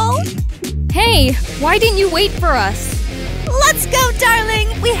cool! Hey, why didn't you wait for us? Let's go, darling!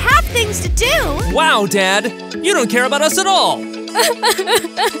 We have things to do! Wow, Dad! You don't care about us at all!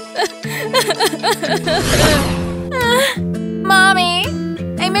 Mommy,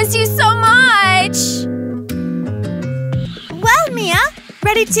 I miss you so much! Well, Mia,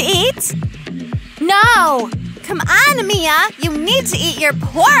 ready to eat? No! Come on, Mia! You need to eat your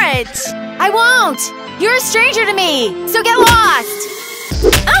porridge! I won't! You're a stranger to me, so get lost!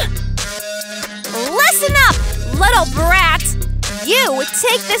 Listen up, little brat! You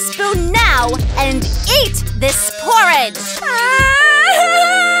take this spoon now and eat this porridge!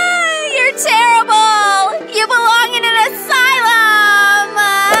 You're terrible! You belong in an asylum!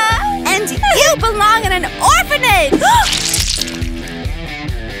 And you belong in an orphanage!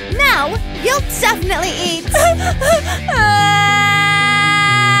 Now, you'll definitely eat!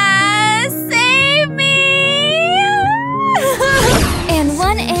 Save me! And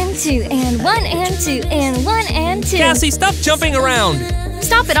one and two, and one and two, and one and two. Cassie, stop jumping around!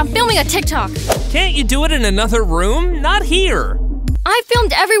 Stop it, I'm filming a TikTok. Can't you do it in another room? Not here! I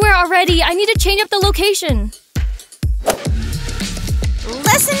filmed everywhere already. I need to change up the location.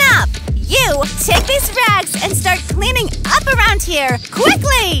 listen up. You take these rags and start cleaning up around here,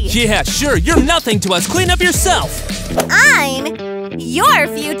 quickly! Yeah, sure, you're nothing to us. Clean up yourself. I'm your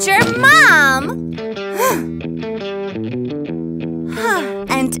future mom!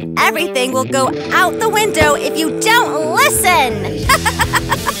 And everything will go out the window if you don't listen!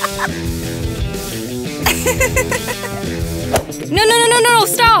 No,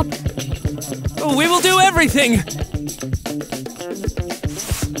 stop! We will do everything.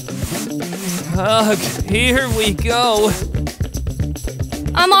 Ugh, here we go.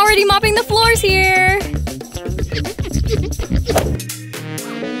 I'm already mopping the floors here.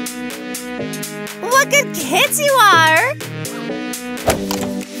 What good kids you are!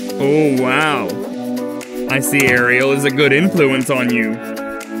 Oh, wow. I see Ariel is a good influence on you.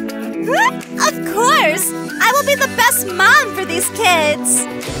 Of course! I will be the best mom for these kids!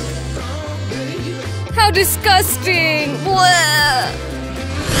 How disgusting! Blah.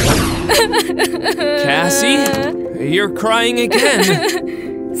 Cassie, you're crying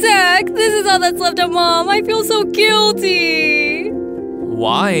again. Zach, this is all that's left of Mom. I feel so guilty.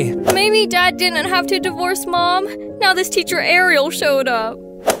 Why? Maybe Dad didn't have to divorce Mom. Now this teacher Ariel showed up.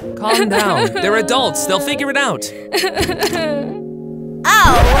 Calm down. They're adults. They'll figure it out.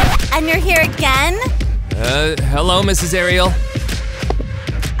 Oh, and you're here again? Hello, Mrs. Ariel.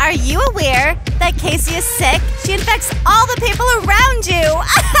 Are you aware that Casey is sick? She infects all the people around you!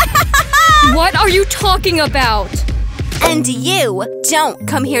 What are you talking about? And you don't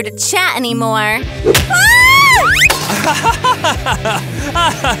come here to chat anymore.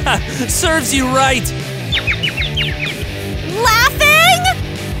 Serves you right. Laughing?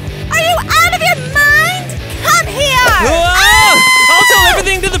 Are you out of your mind? Come here! I'll tell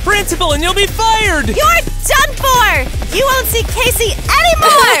everything to the principal and you'll be fired! You're done for! You won't see Casey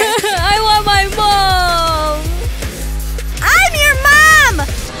anymore! I want my mom! I'm your mom!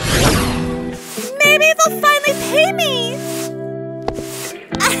 Maybe they'll finally pay me!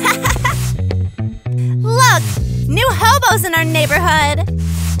 Look! New hobos in our neighborhood!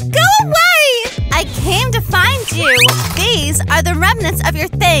 Go away! I came to find you! These are the remnants of your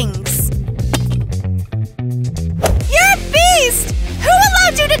things! You're a beast! Who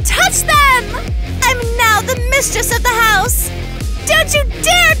allowed you to touch them? I'm now the mistress of the house! Don't you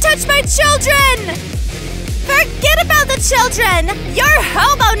dare touch my children! Forget about the children! You're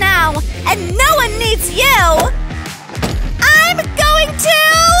hobo now! And no one needs you! I'm going to...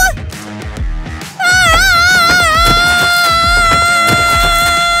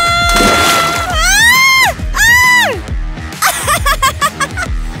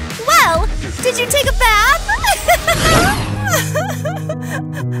 Well, did you take a bath?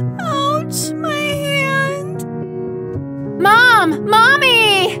 Ouch, my hand. Mom!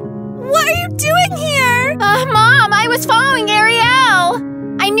 Mommy! What are you doing here? Mom, I was following Ariel!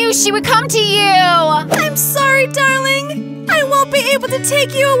 I knew she would come to you! I'm sorry, darling. I won't be able to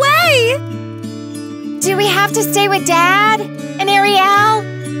take you away. Do we have to stay with Dad and Ariel?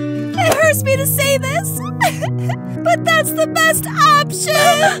 It hurts me to say this, but that's the best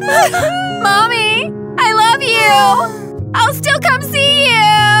option. Mommy, I love you! I'll still come see you!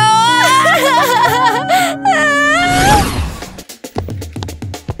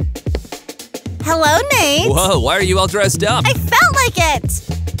 Hello, Nate. Whoa, why are you all dressed up? I felt like it.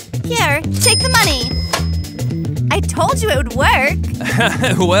 Here, take the money. I told you it would work.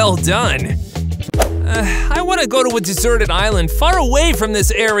 Well done. I want to go to a deserted island far away from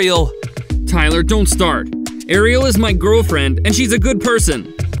this Ariel. Tyler, don't start. Ariel is my girlfriend, and she's a good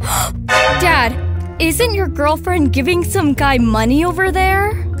person. Dad, isn't your girlfriend giving some guy money over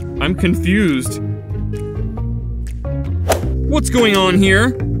there? I'm confused. What's going on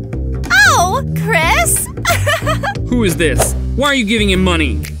here? Oh, Chris? Who is this? Why are you giving him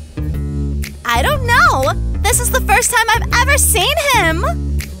money? I don't know. This is the first time I've ever seen him.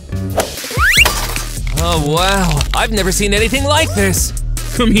 Oh, wow. I've never seen anything like this.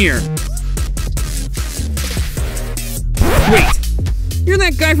 Come here. Wait. You're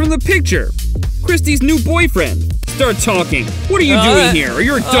that guy from the picture. Christy's new boyfriend. Start talking. What are you doing here? Or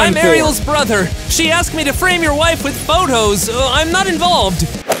you're done I'm for. Ariel's brother. She asked me to frame your wife with photos. I'm not involved.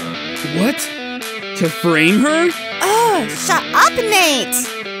 What? To frame her? Oh, shut up, Nate.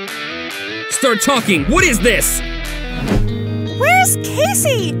 Start talking. What is this? Where's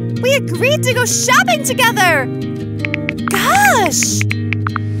Casey? We agreed to go shopping together. Gosh.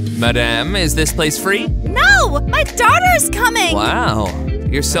 Madame, is this place free? No, my daughter is coming. Wow.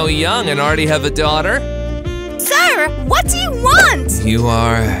 You're so young and already have a daughter? Sir, what do you want? You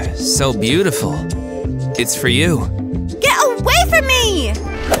are so beautiful. It's for you. Get away from me!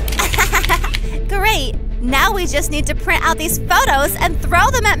 Great. Now Now we just need to print out these photos and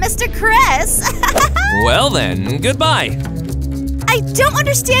throw them at Mr. Chris. Well then, goodbye. I don't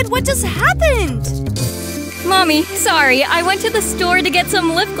understand what just happened. Mommy, sorry, I went to the store to get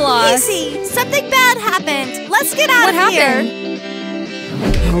some lip gloss. Casey, something bad happened. Let's get out What of here.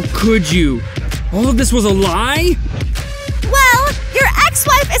 happened? How could you? All of this was a lie? Well, your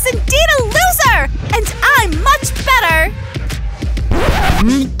ex-wife is indeed a loser, and I'm much better.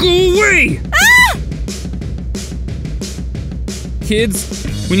 Go away! Ah!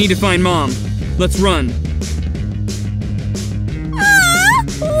 Kids, we need to find Mom. Let's run. Ah!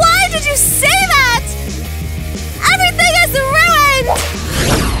 Why did you say that? Everything is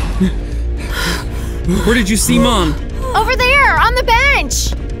ruined! Where did you see Mom? Over there, on the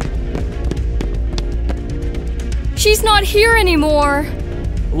bench! She's not here anymore.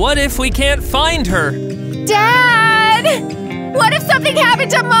 What if we can't find her? Dad! What if something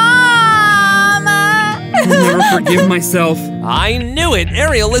happened to Mom? I'll never forgive myself. I knew it!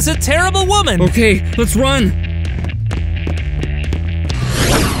 Ariel is a terrible woman! Okay, let's run.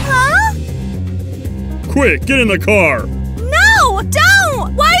 Huh? Quick, get in the car. No,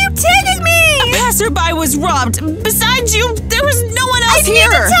 don't! Why are you taking me? A passerby was robbed. Besides you, there was no one else I need here.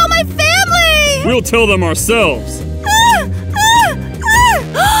 to tell my family! We'll tell them ourselves.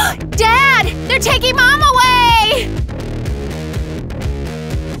 Dad! They're taking Mom away!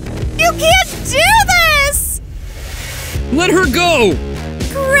 You can't do this! Let her go!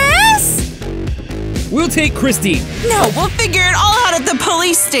 Chris? We'll take Christy. No, we'll figure it all out at the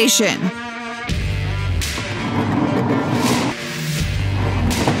police station.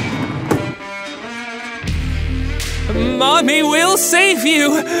 Mommy will save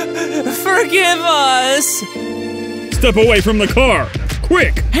you! Forgive us! Step away from the car.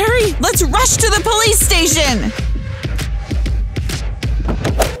 Quick! Harry, let's rush to the police station.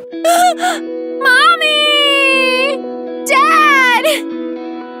 Mommy! Dad!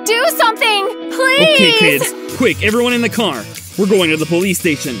 Do something, please! Okay, kids. Quick, everyone in the car. We're going to the police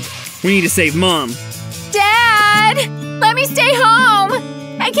station. We need to save Mom. Dad! Let me stay home!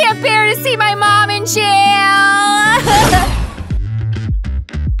 I can't bear to see my mom in jail!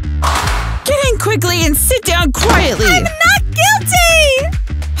 Get in quickly and sit down quietly. I'm not guilty!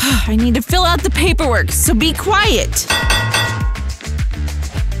 I need to fill out the paperwork, so be quiet.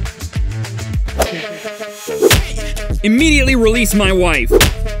 Immediately release my wife.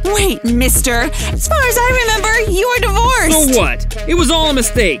 Wait, mister. As far as I remember, you are divorced. So what? It was all a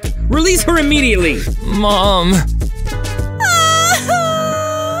mistake. Release her immediately. Mom.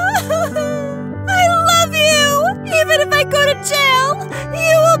 I love you! Even if I go to jail,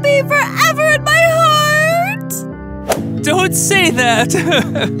 you will be forever in my heart! Don't say that!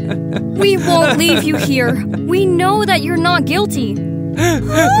 We won't leave you here. We know that you're not guilty.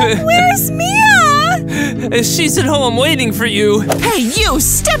 Where's Mia? She's at home waiting for you. Hey, you!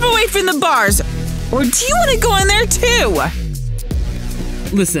 Step away from the bars! Or do you want to go in there too?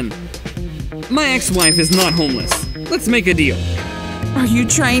 Listen, my ex-wife is not homeless. Let's make a deal. Are you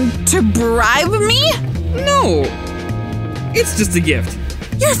trying to bribe me? No, it's just a gift.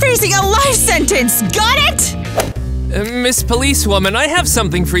 You're facing a life sentence, got it? Miss Policewoman, I have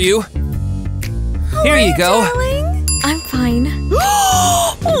something for you. Here you go. Darling? I'm fine.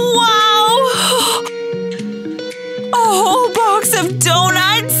 Wow! A whole box of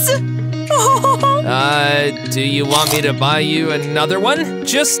donuts? Do you want me to buy you another one?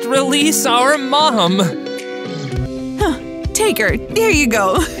 Just release our mom. Take her. There you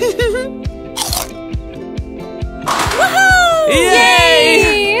go.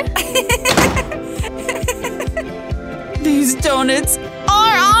 Yay! These donuts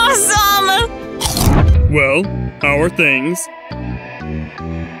are awesome! Well, how are things?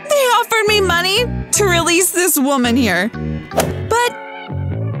 They offered me money to release this woman here. But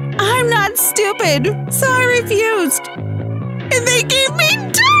I'm not stupid, so I refused. And they gave me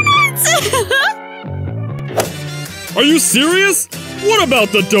donuts! Are you serious? What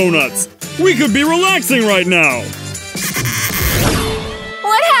about the donuts? We could be relaxing right now.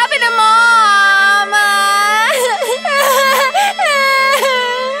 What happened to Mom?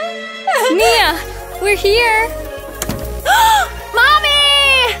 Mia, we're here.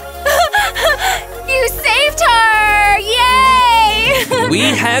 Mommy! You saved her! Yay! We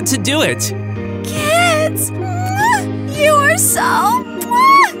had to do it. Kids! You are so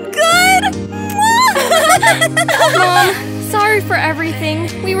good! Mom, sorry for everything.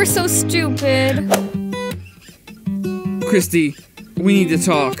 We were so stupid. Christy, we need to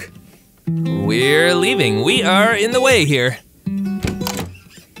talk. We're leaving. We are in the way here.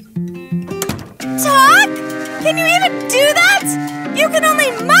 Talk? Can you even do that? You can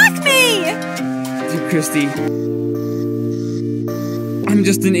only mock me! Christy. I'm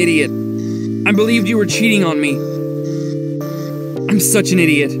just an idiot. I believed you were cheating on me. I'm such an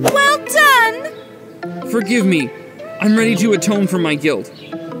idiot. Well done! Forgive me. I'm ready to atone for my guilt.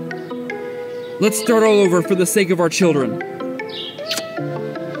 Let's start all over for the sake of our children.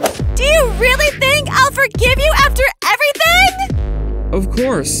 Do you really think I'll forgive you after everything? Of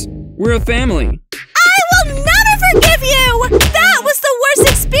course. We're a family. I will never forgive you! That was the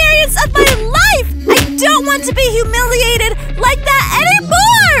worst experience of my life! I don't want to be humiliated like that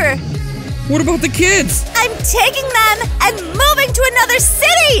anymore! What about the kids? I'm taking them and moving to another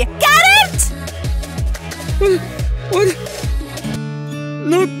city! Get it? What?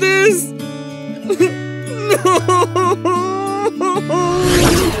 Not this! No!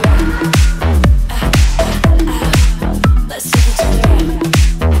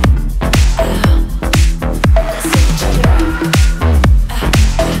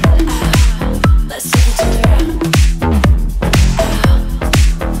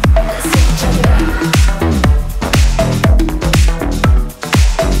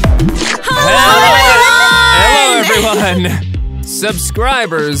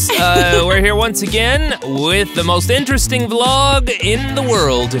 Subscribers, we're here once again with the most interesting vlog in the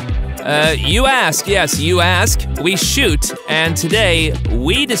world. You ask, yes, you ask, we shoot, and today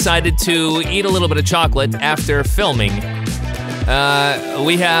we decided to eat a little bit of chocolate after filming.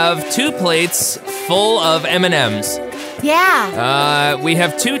 We have 2 plates full of M&Ms. Yeah. We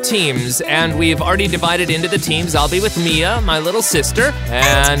have 2 teams, and we've already divided into the teams. I'll be with Mia, my little sister,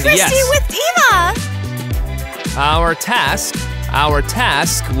 and Christy yes, with Eva! Our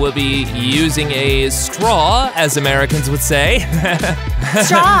task will be using a straw, as Americans would say.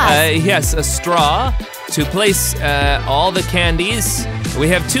 Straw? Yes, a straw to place all the candies. We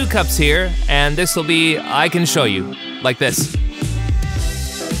have 2 cups here, and this will be, I can show you, like this.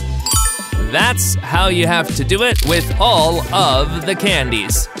 That's how you have to do it with all of the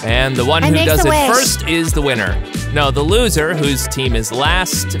candies. And the one who does it first is the winner. No, the loser, whose team is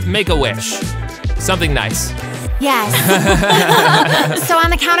last, make a wish. Something nice. Yes. So on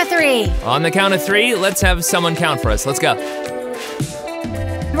the count of 3. On the count of 3, let's have someone count for us. Let's go.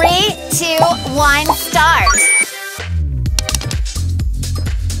 3, 2, 1, start.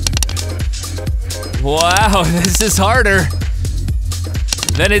 Wow, this is harder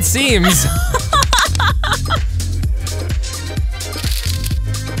than it seems.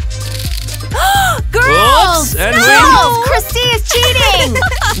 Girls! Oops, and No! Christy is cheating!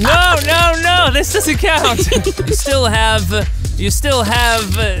 No, this doesn't count. You still have,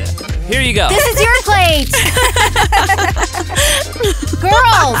 here you go. This is your plate!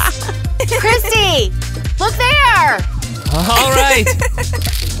 Girls! Christy! Look there! All right,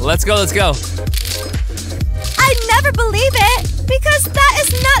 let's go. I never believe it, because that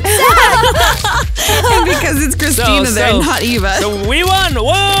is not sad! And because it's Christina there, not Eva. So we won! Whoa!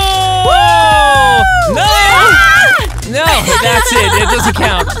 No! No, that's it. It doesn't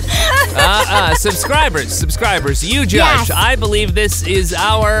count. Subscribers, you judge. Yes. I believe this is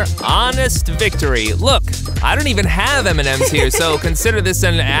our honest victory. Look, I don't even have M&Ms here, so consider this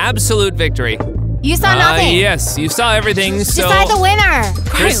an absolute victory. You saw nothing. Yes, you saw everything, so Decide the winner.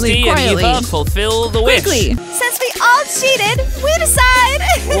 Christy and Eva fulfill the wish. Since we all cheated, we decide.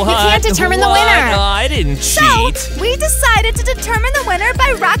 What? We can't determine the What? winner. I didn't So, cheat. we decided to determine the winner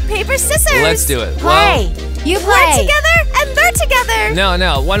by rock, paper, scissors. Let's do it. Play. You We're play. together and they're together.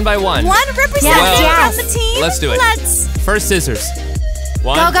 No, one by one. One representative Yes. from the team. Let's do it. Let's. First scissors. Go,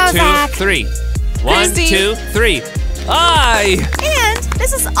 1, 2, Zach. 3. 1, Christy. 2, 3. Aye! And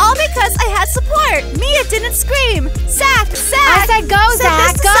this is all because I had support. Mia didn't scream. Zach. I said go, said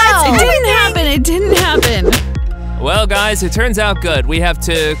Zach, this go. decides It didn't happen. Well, guys, it turns out good. We have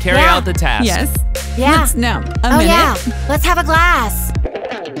to carry Yeah. out the task. Yes. Yeah. Let's now. A Oh minute. yeah. Let's have a glass.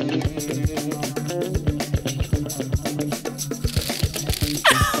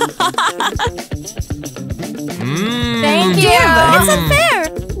 Thank you. It's unfair.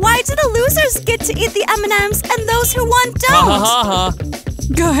 Why do the losers get to eat the M&Ms and those who won don't? Ha.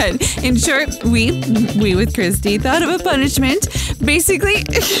 Go ahead. In short, we with Christy thought of a punishment. Basically,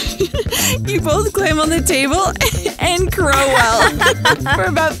 you both climb on the table and crow well for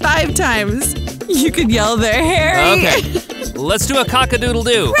about 5 times. You could yell there, Harry. Okay. Let's do a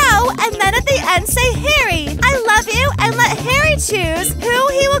cock-a-doodle-doo. Crow, and then at the end say Harry. I love you, and let Harry choose who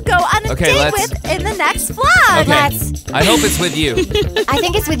he will go on a Okay, date let's- with in the next vlog. Okay. Let's. I hope it's with you. I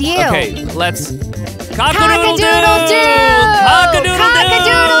think it's with you. Okay, let's. Cock-a-doodle-doo! Cock-a-doodle-doo!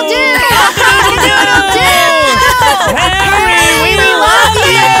 Cock-a-doodle-doo! Cock-a-doodle-doo! Harry, we love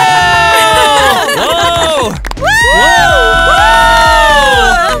you! Whoa!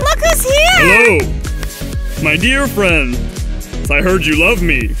 Whoa! Look who's here! Hello. my dear friend. I heard you love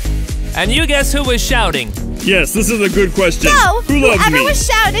me. And you guess who was shouting? Yes, this is a good question. So, who loves whoever me? was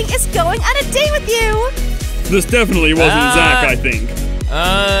shouting is going on a date with you. This definitely wasn't Zach, I think.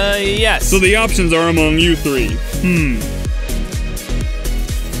 Yes. So the options are among you three.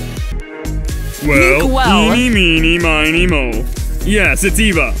 Well, eeny, meeny, miny, mo. Yes, it's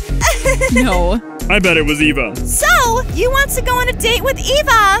Eva. No. I bet it was Eva. So, you want to go on a date with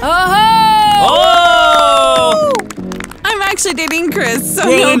Eva? Oh! I'm actually dating Chris, so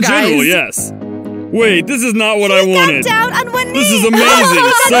Well, no, in guys. general, yes. Wait, this is not what I wanted. Down on one knee. This is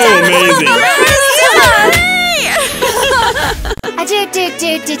amazing. So amazing.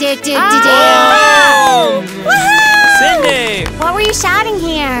 Cindy! What were you shouting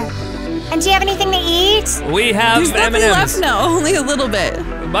here? And do you have anything to eat? We have There's nothing left M&Ms. now, only a little bit.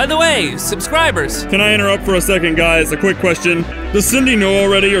 By the way, subscribers. Can I interrupt for a second, guys? A quick question. Does Cindy know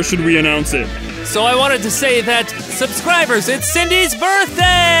already, or should we announce it? So I wanted to say that, subscribers, it's Cindy's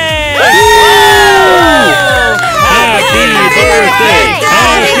birthday! Happy birthday!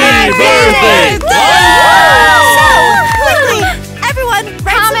 Happy birthday! So, quickly, everyone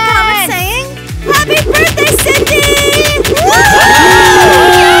write some comments saying, Happy birthday, Cindy!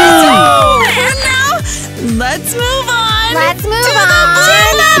 And now, let's move on. Let's move To on.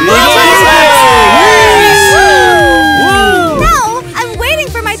 No, I'm waiting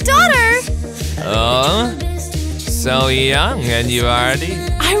for my daughter. Oh? So young and you already?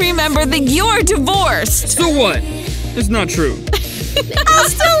 I remember that you're divorced. So what? It's not true. I'll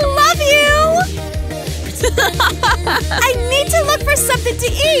still love you. I need to look for something to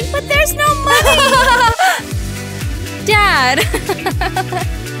eat, but there's no money. Dad!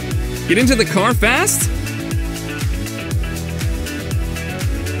 Get into the car fast?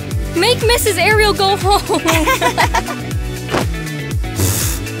 Make Mrs. Ariel go home!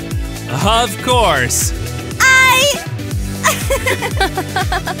 Of course.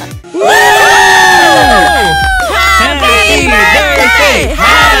 Happy birthday! Happy birthday!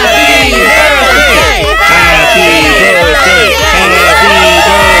 Happy birthday! Happy birthday!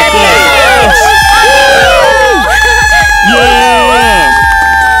 Yeah!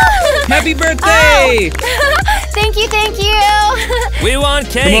 Happy birthday! Thank you, thank you. We want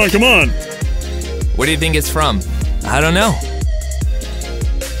cake. Come on. What do you think it's from? I don't know.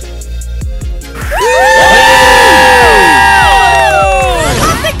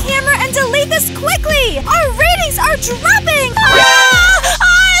 Off the camera and delete this quickly. Our ratings are dropping.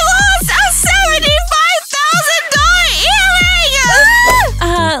 I lost a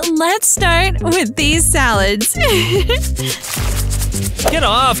 $75,000 earring! Let's start with these salads. Get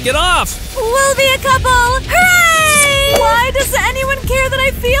off, get off! We'll be a couple. Hooray! Why doesn't anyone care that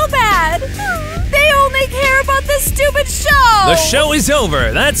I feel bad? They only care about this stupid show. The show is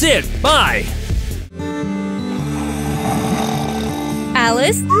over. That's it. Bye.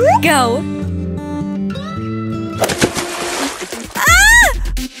 Alice, go! Ah!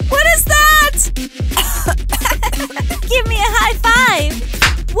 What is that? Give me a high five.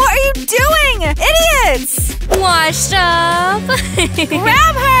 What are you doing? Idiots! Washed up!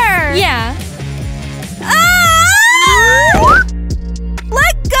 Grab her! Yeah. Ah!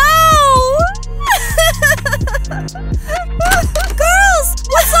 Let go! Girls,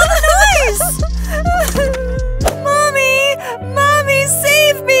 what's all the noise? Mommy,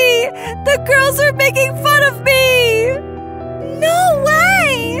 save me! The girls are making fun of me! No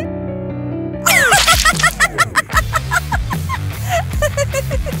way!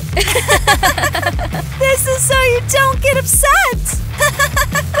 This is so you don't get upset!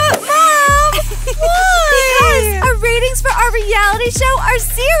 But Mom! Why? Because our ratings for our reality show are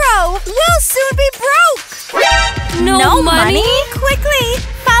 0! We'll soon be broke! No money? Quickly,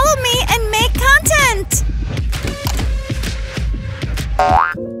 follow me and make content!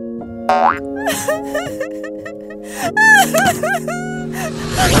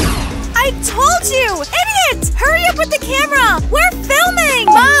 I told you! Idiot! Hurry up with the camera! We're filming!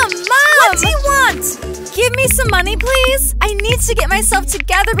 Mom! What do you want? Give me some money, please. I need to get myself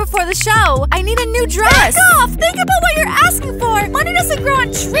together before the show. I need a new dress. Back off! Think about what you're asking for. Money doesn't grow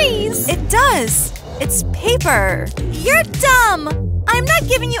on trees. It does. It's paper. You're dumb. I'm not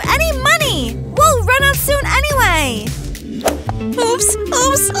giving you any money. We'll run out soon anyway. Oops.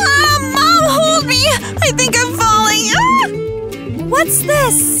 Mom, hold me. I think I'm falling. What's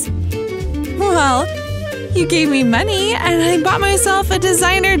this? Well, you gave me money and I bought myself a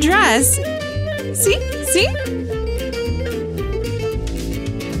designer dress. See?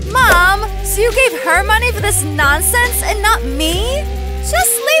 Mom, so you gave her money for this nonsense and not me?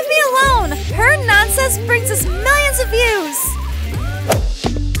 Just leave me alone. Her nonsense brings us millions of views.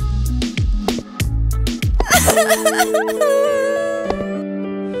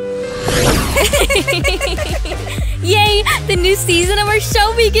 Yay! The new season of our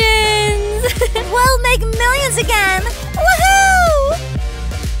show begins! We'll make millions again! Woohoo!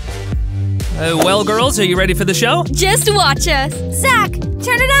 Well, girls, are you ready for the show? Just watch us! Zach,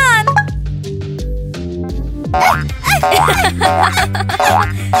 turn it on!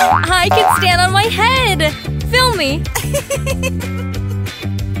 I can stand on my head! Film me!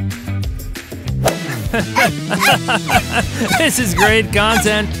 This is great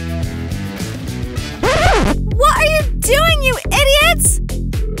content. What are you doing, you idiots?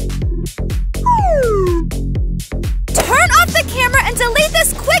 Turn off the camera and delete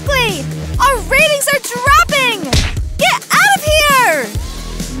this quickly! Our ratings are dropping! Get out of here!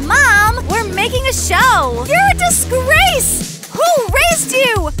 Mom, we're making a show! You're a disgrace! Who raised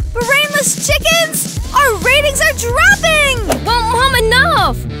you? Brainless chickens? Our ratings are dropping! Well, Mom,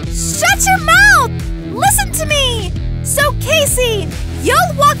 enough! Shut your mouth! Listen to me! So, Casey,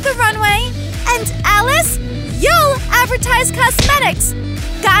 you'll walk the runway, and Alice, you'll advertise cosmetics.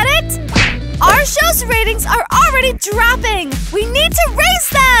 Got it? Our show's ratings are already dropping. We need to raise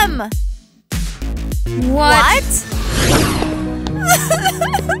them! What?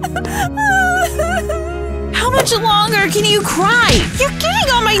 How much longer can you cry? You're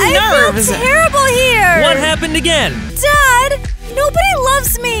getting on my I nerves. feel terrible here! What happened again? Dad, nobody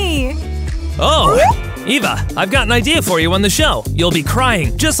loves me! Oh, Eva, I've got an idea for you on the show. You'll be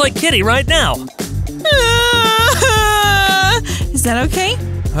crying, just like Kitty right now. Is that okay?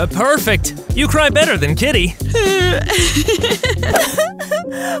 Perfect. You cry better than Kitty.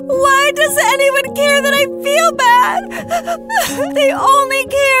 Why does anyone care that I feel bad? They only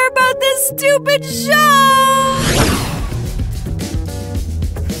care about this stupid show!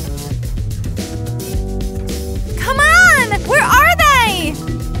 Come on! Where are they?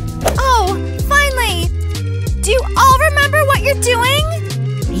 Oh, finally! Do you all remember what you're doing?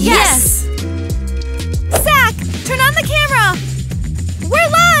 Yes! Zach, turn on the camera! We're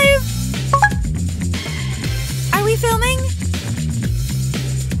live! Are we filming?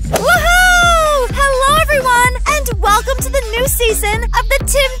 Woohoo! Hello, everyone, and welcome to the new season of the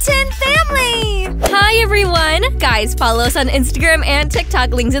Tim Tin Family! Hi, everyone! Guys, follow us on Instagram and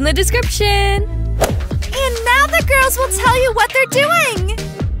TikTok. Links in the description. And now the girls will tell you what they're doing!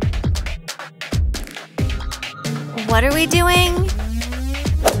 What are we doing?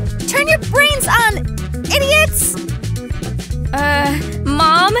 Turn your brains on, idiots!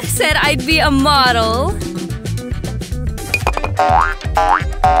 Mom said I'd be a model.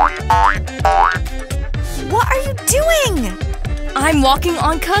 What are you doing? I'm walking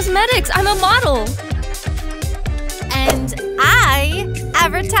on cosmetics. I'm a model. And I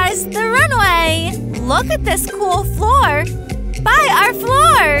advertised the runway. Look at this cool floor. Buy our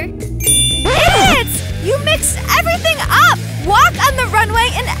floor. Idiots! You mixed everything up. Walk on the runway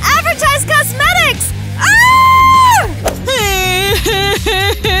and advertise cosmetics. Ah!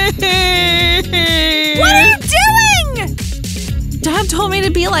 What are you doing? Dad told me to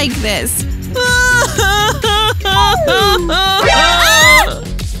be like this.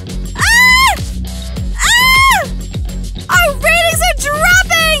 Our ratings are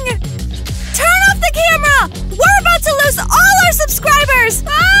dropping! Turn off the camera! We're about to lose all our subscribers!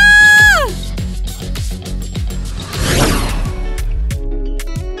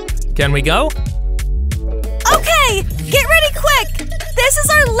 Can we go? Okay, get ready quick! This is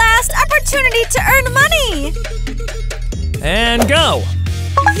our last opportunity to earn money! And go!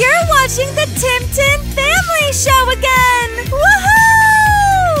 You're watching the Tim Tin Family Show again!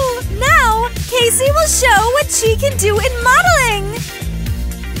 Woohoo! Now, Casey will show what she can do in modeling!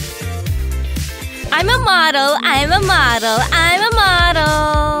 I'm a model. I'm a model. I'm a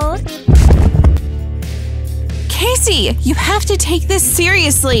model. Casey, you have to take this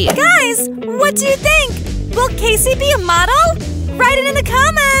seriously. Guys, what do you think? Will Casey be a model? Write it in the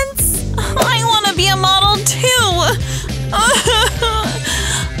comments! I want to be a model too.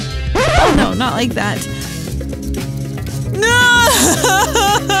 Oh no, not like that.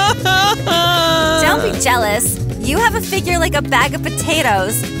 Don't be jealous. You have a figure like a bag of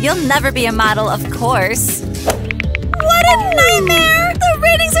potatoes. You'll never be a model, of course. What a nightmare! The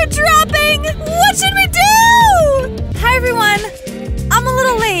ratings are dropping! What should we do? Hi, everyone. I'm a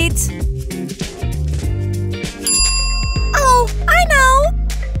little late. Oh, I know!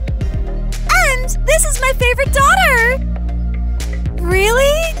 And this is my favorite daughter!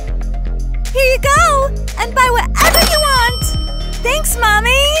 Really? Here you go! And buy whatever you want! Thanks,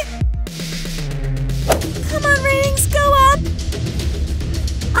 Mommy! Come on, ratings, go up!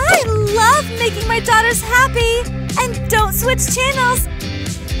 I love making my daughters happy! And don't switch channels!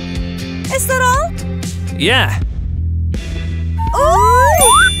 Is that all? Yeah. Ooh!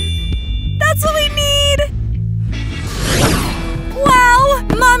 That's what we need! Wow!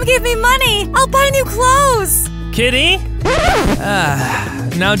 Mom gave me money! I'll buy new clothes! Kitty?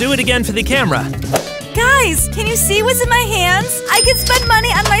 Now do it again for the camera. Guys, can you see what's in my hands? I can spend money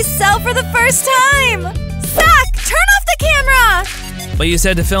on myself for the first time! Zach, turn off the camera! But you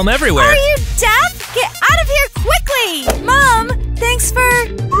said to film everywhere. Are you deaf? Get out of here quickly! Mom, thanks for…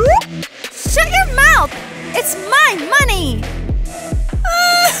 Shut your mouth! It's my money!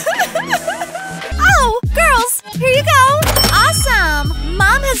 Oh, girls, here you go! Awesome!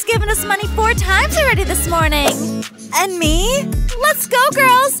 Mom has given us money 4 times already this morning. And me? Let's go,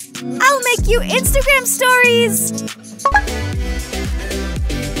 girls! I'll make you Instagram stories!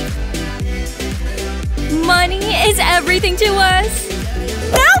 Money is everything to us.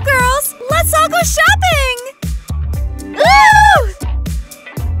 Now, girls, let's all go shopping! Woo!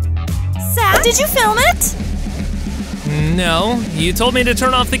 Zach, did you film it? No, you told me to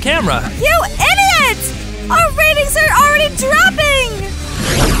turn off the camera. You idiot! Our ratings are already dropping!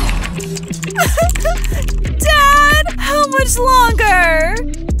 Dad, how much longer?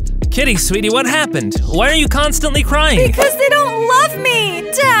 Kitty, sweetie, what happened? Why are you constantly crying? Because they don't love me!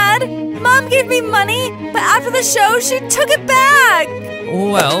 Dad, Mom gave me money, but after the show, she took it back!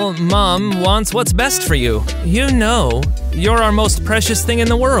 Well, Mom wants what's best for you. You know, you're our most precious thing in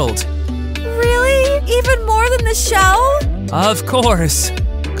the world. Really? Even more than the show? Of course.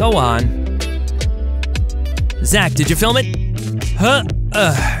 Go on. Zach, did you film it? Huh?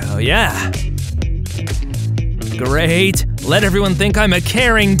 Oh yeah. Great. Let everyone think I'm a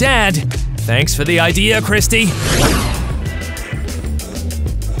caring dad. Thanks for the idea, Christy.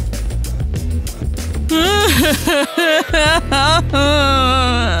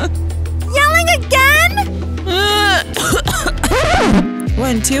 Yelling again?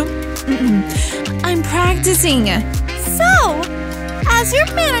 1, 2. I'm practicing. So, as your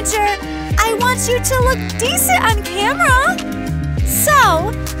manager, I want you to look decent on camera.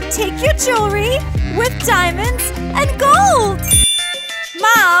 So, take your jewelry with diamonds and gold.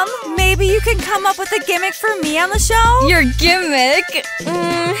 Mom, maybe you can come up with a gimmick for me on the show? Your gimmick?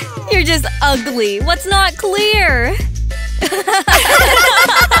 You're just ugly. What's not clear?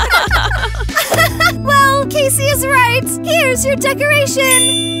 Well, Casey is right. Here's your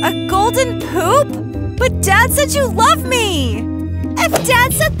decoration. A golden poop? But Dad said you love me. If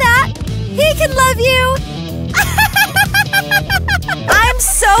Dad said that, he can love you. I'm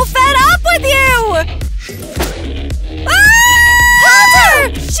so fed up with you. Hold her!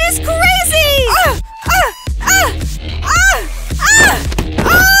 She's crazy!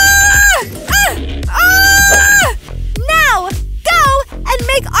 Now, go and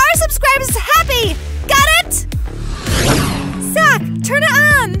make our subscribers happy! Got it? Zach, turn it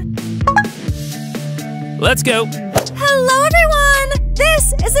on! Let's go. Hello, everyone!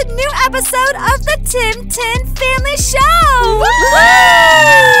 This is a new episode of the Tim Tin Family Show! Woo!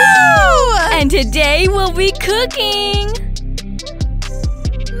 And today we'll be cooking.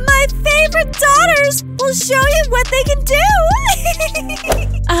 My favorite daughters will show you what they can do!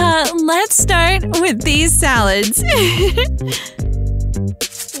 Let's start with these salads.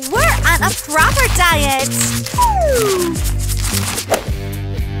 We're on a proper diet!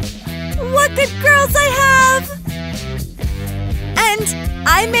 What good girls I have! And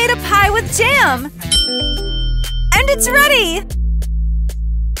I made a pie with jam! And it's ready!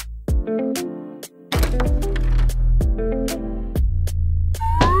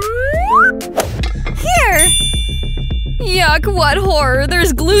 Here! Yuck, what horror.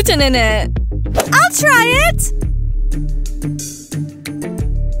 There's gluten in it. I'll try it!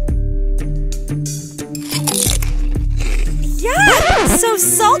 Yeah, so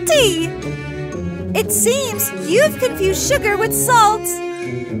salty! It seems you've confused sugar with salt.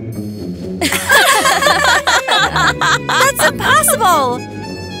 That's impossible!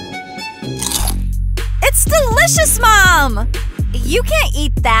 It's delicious, Mom! You can't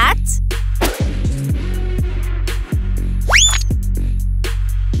eat that.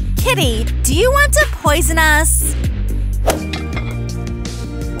 Kitty, do you want to poison us?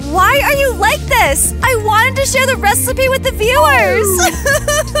 Why are you like this? I wanted to share the recipe with the viewers!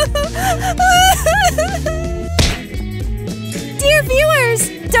 Dear viewers,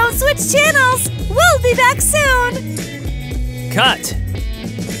 don't switch channels! We'll be back soon! Cut.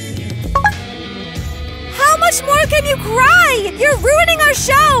 How much more can you cry? You're ruining our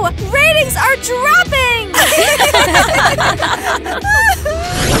show! Ratings are dropping!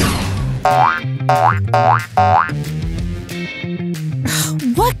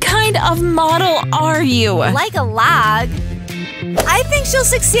 What kind of model are you? Like a log. I think she'll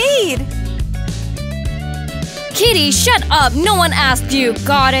succeed. Kitty, shut up! No one asked you,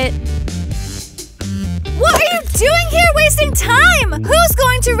 got it? What are you doing here wasting time? Who's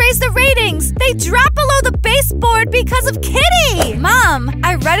going to raise the ratings? They dropped below the baseboard because of Kitty! Mom,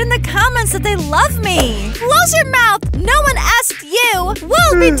 I read in the comments that they love me. Close your mouth! No one asked you!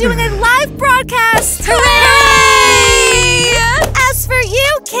 We'll be doing a live broadcast! Hooray! As for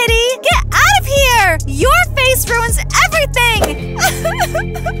you, Kitty, get out of here! Your face ruins everything!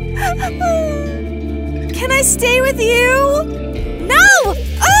 Can I stay with you? No!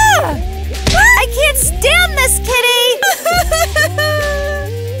 Ugh! I can't stand this, Kitty!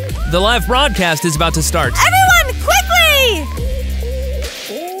 The live broadcast is about to start. Everyone, quickly!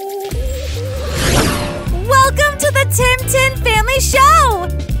 Welcome to the Tim Tin Family Show!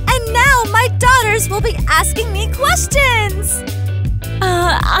 And now my daughters will be asking me questions!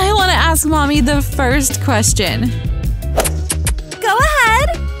 I want to ask Mommy the first question. Go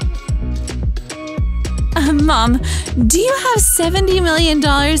ahead! Mom, do you have $70 million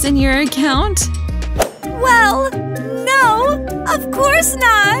in your account? Well, no, of course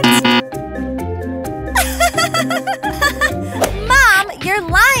not! Mom, you're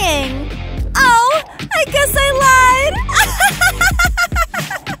lying! Oh, I guess I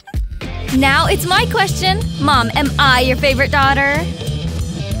lied! Now it's my question. Mom, am I your favorite daughter?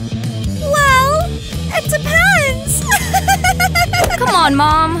 Well, it depends! Come on,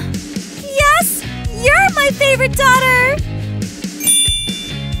 Mom. Yes, you're my favorite daughter!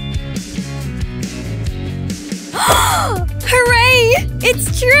 Hooray!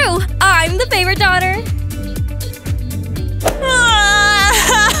 It's true! I'm the favorite daughter.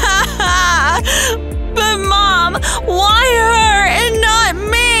 But Mom, why her and not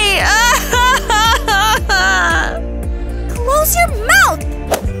me? Close your mouth!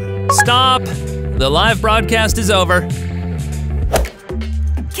 Stop! The live broadcast is over.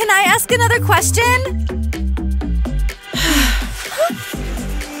 Can I ask another question?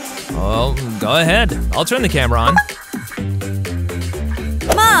 Well, go ahead. I'll turn the camera on.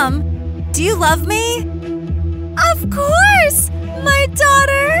 Mom, do you love me? Of course, my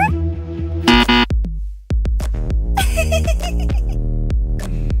daughter!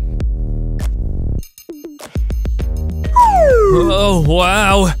 Oh,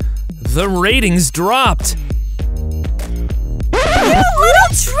 wow. The ratings dropped. You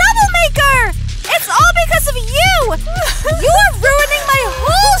little troublemaker! It's all because of you! You're ruining my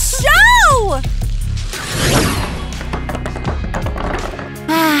whole show!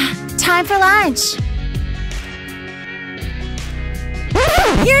 Time for lunch.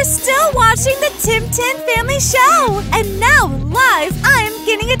 You're still watching the Tim Tin Family Show! And now, live, I'm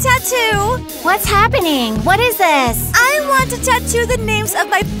getting a tattoo! What's happening? What is this? I want to tattoo the names of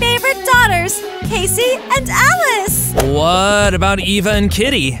my favorite daughters, Casey and Alice! What about Eva and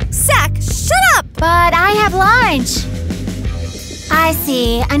Kitty? Zach, shut up! But I have lunch. I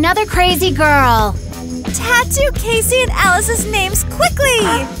see. Another crazy girl. Tattoo Casey and Alice's names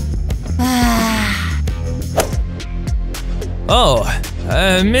quickly! Oh,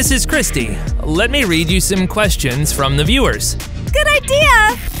 Mrs. Christie, let me read you some questions from the viewers. Good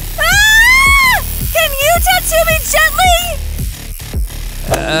idea! Ah! Can you tattoo me gently?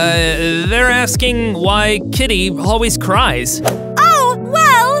 They're asking why Kitty always cries. Oh,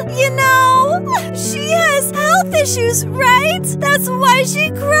 well, you know, she has health issues, right? That's why she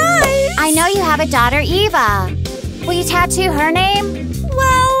cries. I know you have a daughter, Eva. Will you tattoo her name?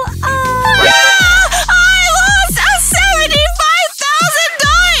 Well, I lost a $75,000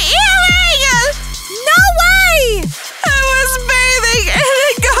 earring! No way! I was bathing and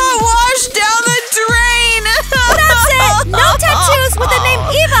it got washed down the drain! That's it! No tattoos with the name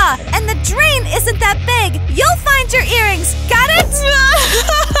Eva! And the drain isn't that big. You'll find your earrings. Got it?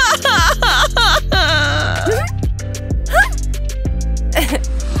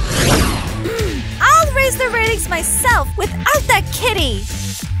 I'll raise the ratings myself without that kitty.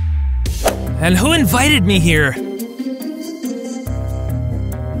 And who invited me here?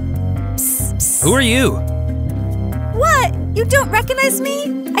 Who are you? What? You don't recognize me?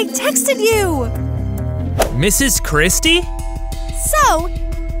 I texted you. Mrs. Christie? So,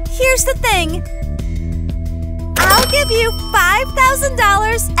 here's the thing. I'll give you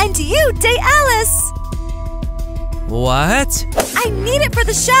 $5,000 and you date Alice. What? I need it for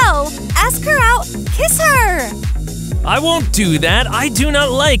the show. Ask her out, kiss her. I won't do that. I do not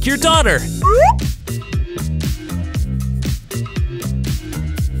like your daughter.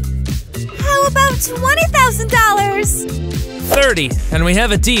 How about $20,000? 30, and we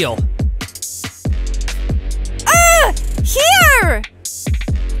have a deal. Here!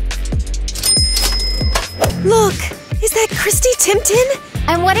 Look, is that Christy Tim Tin?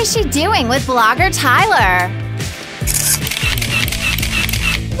 And what is she doing with blogger Tyler?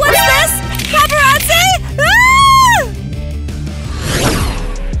 What's this? Paparazzi? Ah!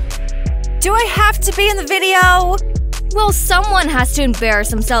 Do I have to be in the video? Well, someone has to embarrass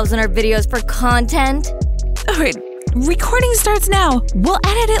themselves in our videos for content. Alright, recording starts now. We'll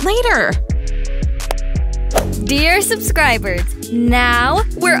edit it later. Dear subscribers, now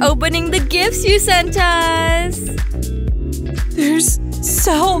we're opening the gifts you sent us. There's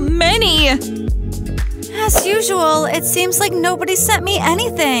so many. As usual, it seems like nobody sent me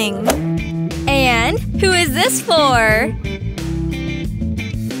anything. And who is this for?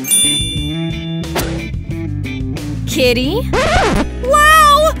 Kitty?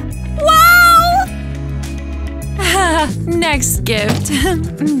 Wow! Wow! Next gift.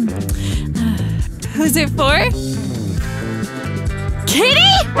 Who's it for?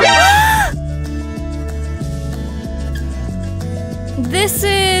 Kitty? This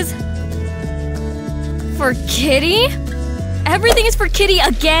is… for Kitty? Everything is for Kitty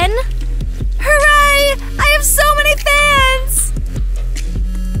again? Hooray! I have so many fans!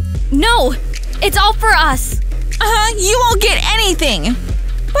 No! It's all for us! You won't get anything.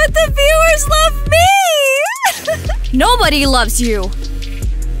 But the viewers love me! Nobody loves you!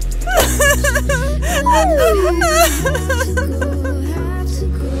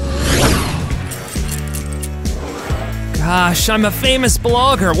 Gosh, I'm a famous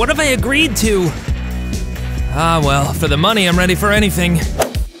blogger. What have I agreed to? Ah, well, for the money, I'm ready for anything.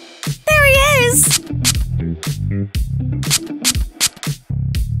 There he is!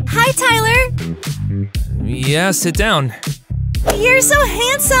 Hi, Tyler. Yeah, sit down. You're so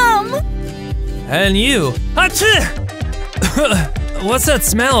handsome! And you. Achoo! What's that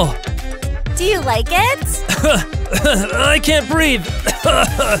smell? Do you like it? I can't breathe.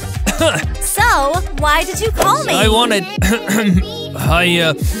 So, why did you call me? I wanted…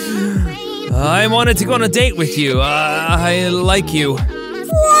 I wanted to go on a date with you. I like you. Wow!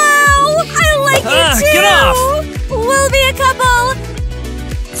 I like you too! Get off! We'll be a couple!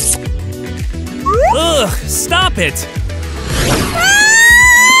 Ugh, stop it!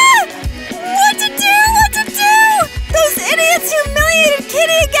 Ah! What to do? What to do? Those idiots humiliated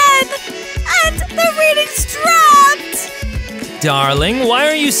Kitty again! And the ratings dropped! Darling, why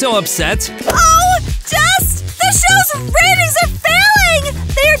are you so upset? Oh, Just! The show's ratings are failing!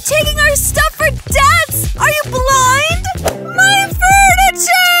 They are taking our stuff for debts! Are you blind? My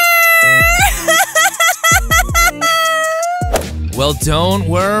furniture! Well, don't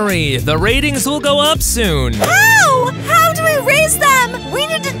worry. The ratings will go up soon. How? How do we raise them? We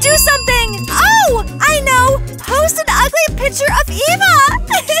need to do something! Oh! I know! Post an ugly picture of Eva!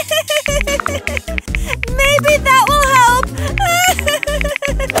 Maybe that will help!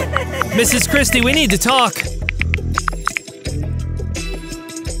 Mrs. Christie, we need to talk.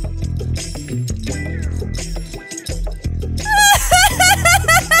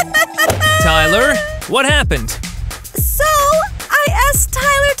 Tyler, what happened? So, I asked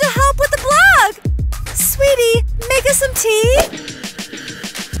Tyler to help with the blog. Sweetie, make us some tea?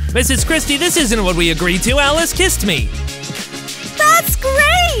 Mrs. Christie, this isn't what we agreed to. Alice kissed me. That's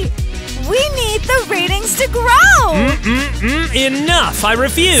great! We need the ratings to grow! Enough! I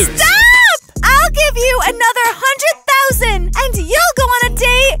refuse! Stop! I'll give you another 100,000 and you'll go on a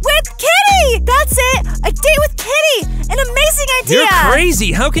date with Kitty! That's it! A date with Kitty! An amazing idea! You're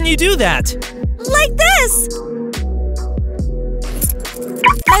crazy! How can you do that? Like this!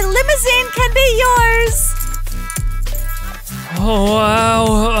 My limousine can be yours! Oh, wow.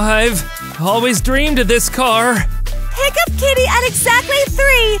 I've always dreamed of this car. Pick up Kitty at exactly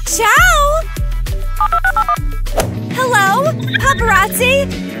 3. Ciao! Hello? Paparazzi?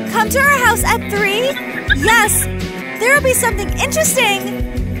 Come to our house at 3? Yes, there will be something interesting.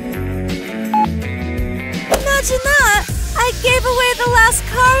 Imagine that! I gave away the last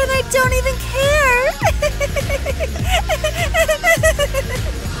car and I don't even care!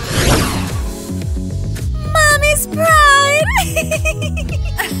 Mommy's pride!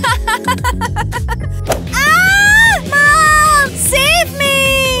 Ah! Mom! Save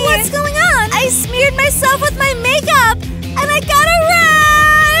me! What's going on? I smeared myself with my makeup and I got a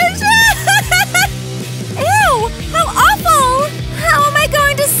rash! Ew! How awful! How am I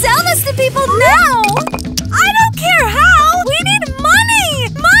going to sell this to people now? I don't care how! We need money!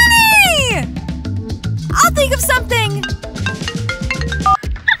 Money! I'll think of something!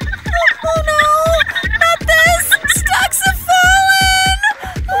 Oh no! Not this! Stocks have fallen!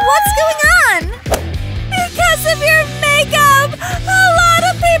 What's going on? Because of your makeup! A lot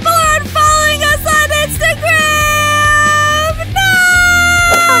of people are unfollowing us on Instagram! No!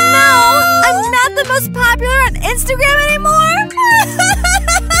 Oh no! I'm not the most popular on Instagram anymore?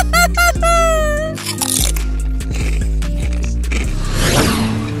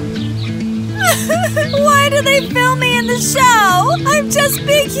 show! I'm just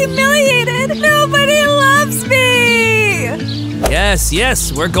being humiliated! Nobody loves me!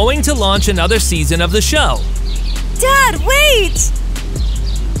 Yes, we're going to launch another season of the show. Dad, wait!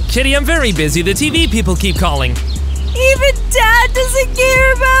 Kitty, I'm very busy. The TV people keep calling. Even Dad doesn't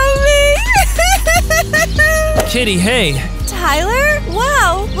care about me! Kitty, hey. Tyler?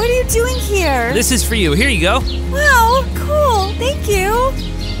 Wow, what are you doing here? This is for you. Here you go. Wow, cool. Thank you.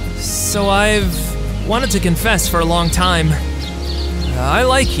 So I've wanted to confess for a long time. I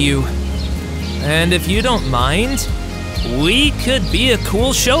like you. And if you don't mind, we could be a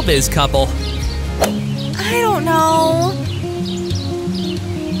cool showbiz couple. I don't know.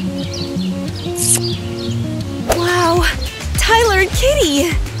 Wow, Tyler and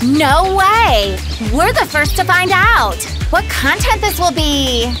Kitty. No way! We're the first to find out. What content this will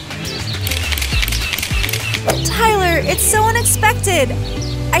be? Tyler, it's so unexpected.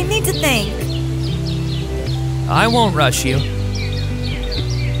 I need to think. I won't rush you.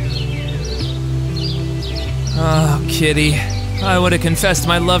 Oh, Kitty. I would have confessed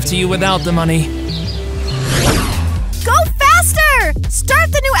my love to you without the money. Go faster!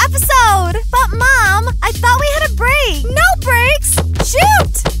 Start the new episode! But Mom, I thought we had a break. No breaks!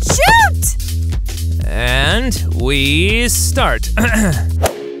 Shoot! Shoot! And we start.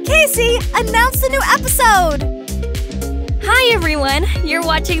 Casey, announce the new episode! Hi everyone, you're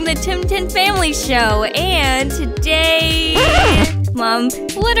watching the Tim 10 Family Show, and today… Mom,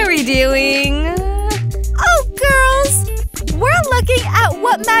 what are we doing? Oh, girls! We're looking at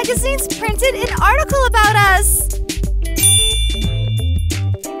what magazines printed an article about us.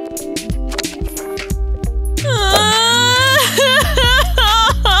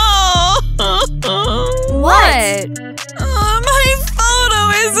 What? My photo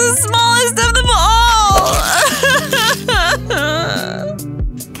is the smallest of them all!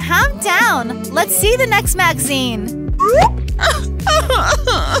 Calm down. Let's see the next magazine.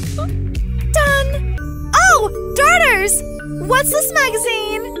 Done. Oh, Darters! What's this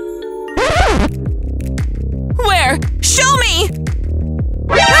magazine? Where? Show me!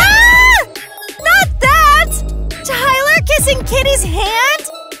 Ah! Not that! Tyler kissing Kitty's hand?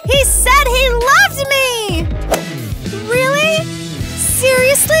 He said he loved me! Really?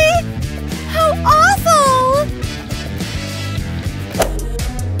 Seriously? How awful!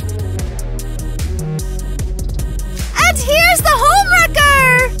 And here's the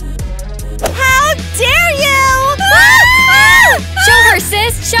homewrecker! How dare you! Show her,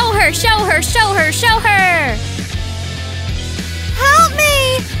 sis! Show her, show her, show her, show her! Help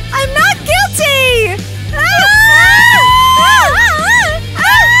me! I'm not guilty!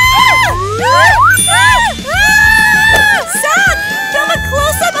 Zach, film a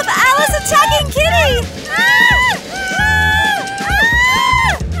close-up of Alice attacking Kitty!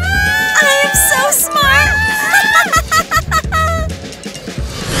 I am so smart!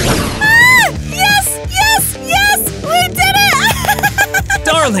 Yes! Yes! Yes! We did it!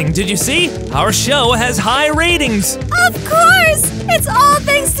 Darling, did you see? Our show has high ratings. Of course! It's all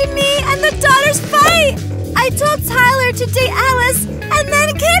thanks to me and the daughters' fight! I told Tyler to date Alice and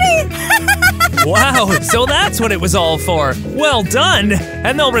then Kitty! Wow, so that's what it was all for. Well done!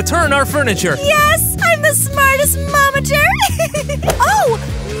 And they'll return our furniture. Yes! I'm the smartest momager! Oh!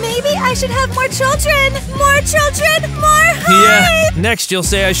 Maybe I should have more children! More children! More hype! Yeah, next you'll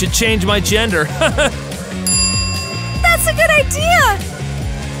say I should change my gender. That's a good idea!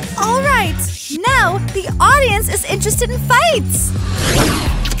 Alright, now the audience is interested in fights!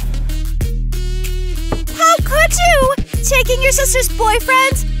 How could you? Taking your sister's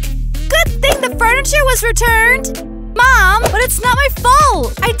boyfriend? Good thing the furniture was returned! Mom, but it's not my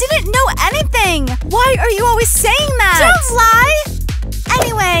fault! I didn't know anything! Why are you always saying that? Don't lie!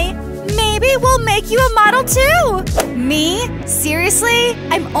 Anyway, maybe we'll make you a model too! Me? Seriously?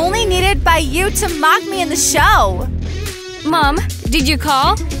 I'm only needed by you to mock me in the show! Mom, did you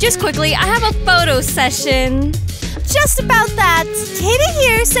call? Just quickly, I have a photo session. Just about that. Katie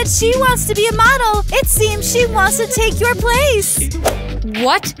here said she wants to be a model. It seems she wants to take your place.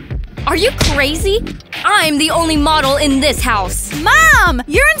 What? Are you crazy? I'm the only model in this house. Mom,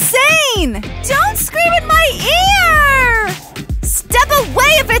 you're insane! Don't scream in my ear! Step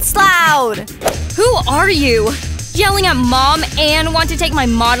away if it's loud! Who are you? Yelling at Mom and want to take my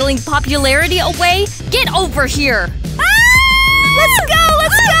modeling popularity away? Get over here! Let's go!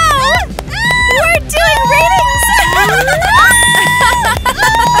 Let's go! We're doing readings!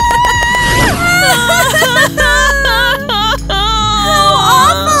 How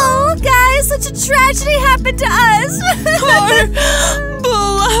awful! Guys, such a tragedy happened to us! Poor,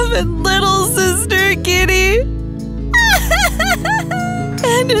 beloved little sister Kitty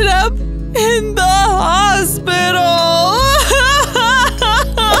ended up in the hospital!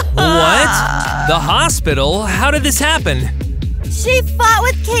 The hospital? How did this happen? She fought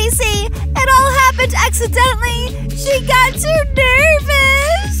with Casey. It all happened accidentally. She got too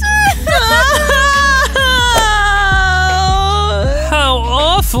nervous. How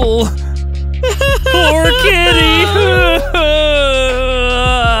awful! Poor kitty!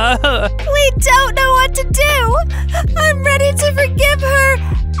 We don't know what to do. I'm ready to forgive her.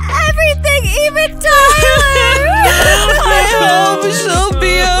 Everything, even Tyler. I hope she'll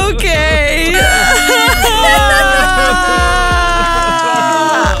be okay.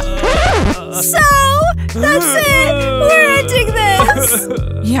 So, that's it. We're ending this.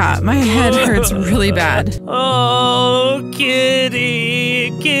 Yeah, my head hurts really bad. Oh,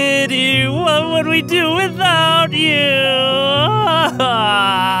 kitty, kitty, what would we do without you?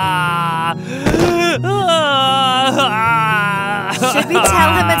 Should we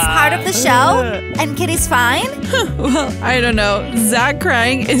tell him it's part of the show? And Kitty's fine? Well, I don't know. Zach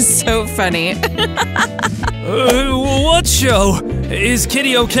crying is so funny. What show? Is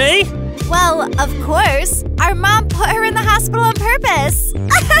Kitty okay? Well, of course. Our mom put her in the hospital on purpose.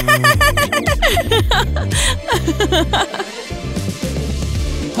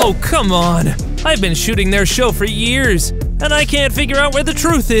 Oh, come on. I've been shooting their show for years, and I can't figure out where the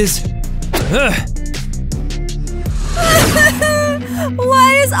truth is. Ugh.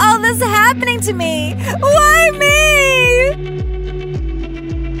 Why is all this happening to me? Why me?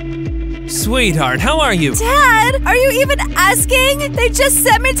 Sweetheart, how are you? Dad, are you even asking? They just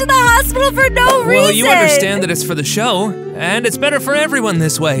sent me to the hospital for no reason. Well, you understand that it's for the show, and it's better for everyone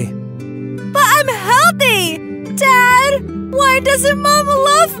this way. But I'm healthy! Dad, why doesn't Mom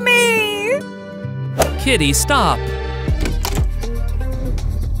love me? Kitty, stop.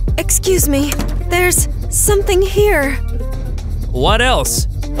 Excuse me, there's something here. What else?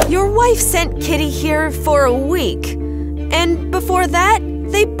 Your wife sent Kitty here for a week. And before that,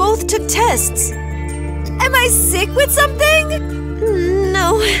 they both took tests. Am I sick with something?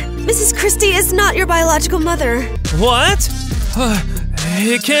 No, Mrs. Christie is not your biological mother. What?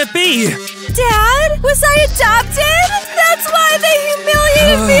 It can't be. Dad, was I adopted? That's why they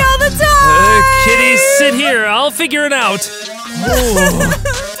humiliated me all the time. Kitty, sit here. I'll figure it out. Oh.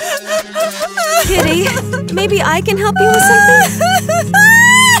 Kitty, maybe I can help you with something?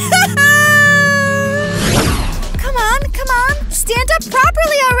 Come on. Stand up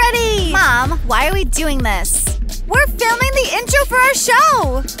properly already. Mom, why are we doing this? We're filming the intro for our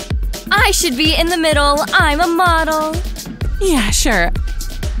show. I should be in the middle. I'm a model. Yeah, sure.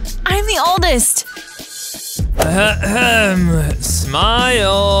 I'm the oldest.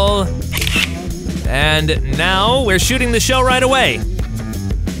 Smile. And now we're shooting the show right away.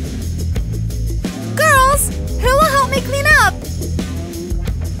 Girls, who will help me clean up?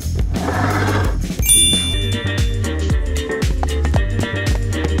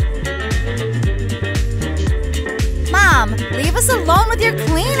 Mom, leave us alone with your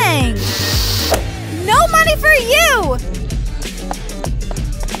cleaning. No money for you!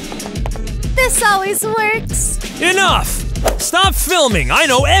 This always works. Enough! Stop filming! I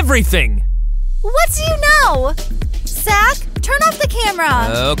know everything! What do you know? Zach, turn off the camera.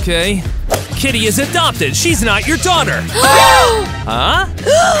 Okay. Kitty is adopted. She's not your daughter. Huh?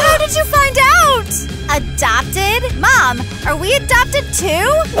 How did you find out? Adopted? Mom, are we adopted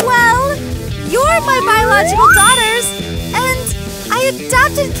too? Well, you're my biological daughters, and I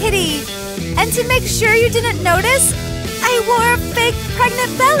adopted Kitty. And to make sure you didn't notice, I wore a fake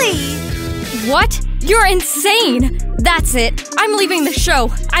pregnant belly. What? You're insane! That's it. I'm leaving the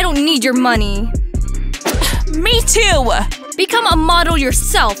show. I don't need your money. Me too! Become a model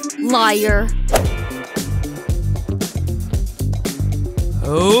yourself, liar.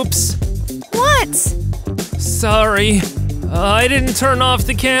 Oops. What? Sorry. I didn't turn off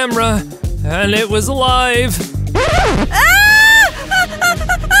the camera, and it was live.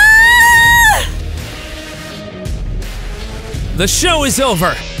 The show is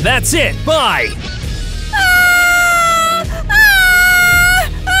over. That's it. Bye.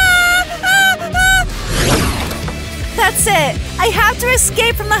 That's it. I have to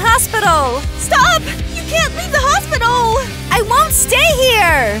escape from the hospital. Stop! You can't leave the hospital. I won't stay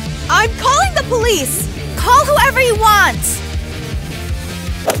here. I'm calling the police. Call whoever you want.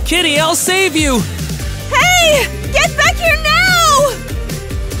 Kitty, I'll save you. Hey! Get back here now!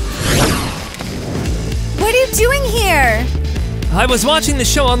 What are you doing here? I was watching the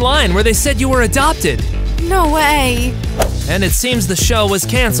show online where they said you were adopted. No way. And it seems the show was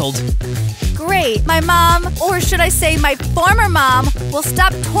canceled. Great. My mom, or should I say my former mom, will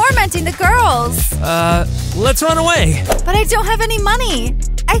stop tormenting the girls. Let's run away. But I don't have any money.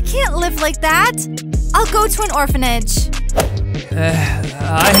 I can't live like that. I'll go to an orphanage.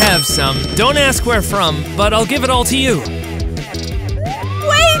 I have some. Don't ask where from, but I'll give it all to you. Wait!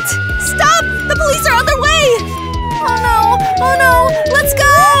 Stop! The police are on their way! Oh no! Oh no! Let's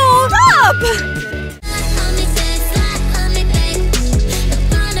go! Stop!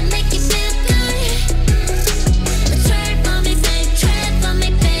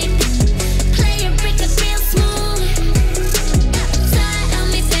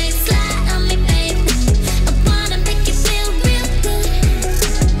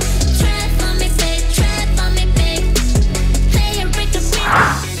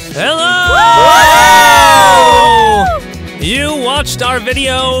 Hello! You watched our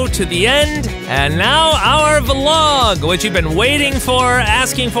video to the end, and now our vlog, which you've been waiting for,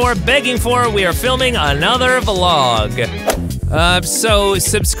 asking for, begging for. We are filming another vlog. So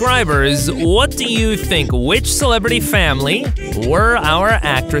subscribers, what do you think? Which celebrity family were our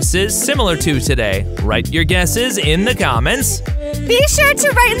actresses similar to today? Write your guesses in the comments. Be sure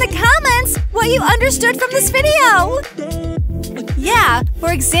to write in the comments what you understood from this video. Yeah,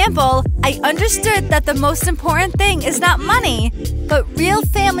 for example, I understood that the most important thing is not money, but real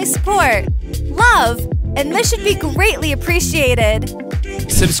family support, love, and this should be greatly appreciated.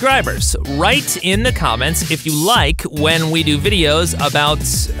 Subscribers, write in the comments if you like when we do videos about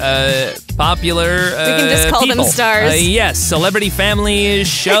popular We can just call them people. stars. Yes, celebrity family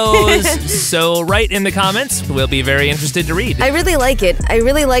shows. So write in the comments. We'll be very interested to read. I really like it. I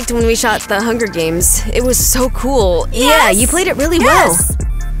really liked when we shot the Hunger Games. It was so cool. Yes. Yeah, you played it really well.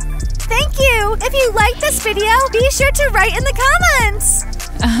 Thank you! If you liked this video, be sure to write in the comments!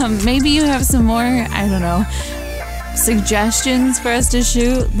 Maybe you have some more, I don't know, suggestions for us to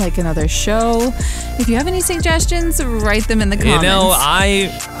shoot, like another show. If you have any suggestions, write them in the comments. You know,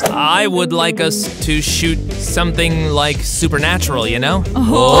 I would like us to shoot something like Supernatural, you know?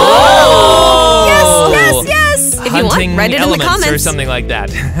 Oh! Yes, yes, yes! If you want, Hunting write it in the elements comments. or something like that.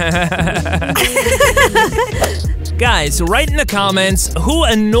 Guys, write in the comments who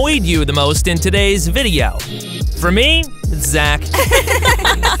annoyed you the most in today's video. For me, it's Zach.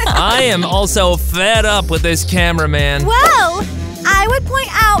 I am also fed up with this cameraman. Well, I would point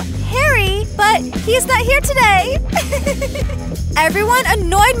out Harry, but he's not here today. Everyone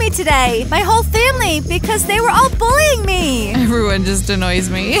annoyed me today, my whole family, because they were all bullying me. Everyone just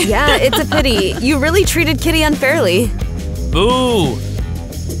annoys me. Yeah, it's a pity. You really treated Kitty unfairly. Boo.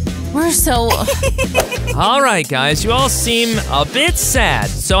 We're so... All right, guys, you all seem a bit sad,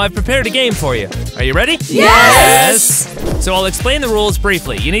 so I've prepared a game for you. Are you ready? Yes! So I'll explain the rules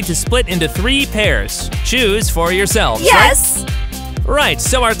briefly. You need to split into 3 pairs. Choose for yourselves. Yes! Right,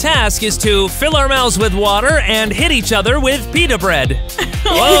 so our task is to fill our mouths with water and hit each other with pita bread.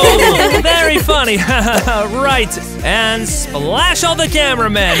 Whoa, very funny. Right, and splash all the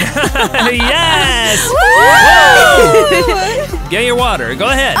cameramen. Yes! Whoa! Get your water, go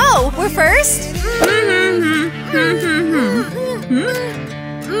ahead. Oh, we're first?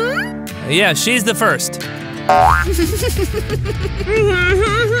 Yeah, she's the first.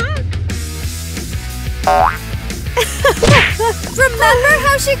 Remember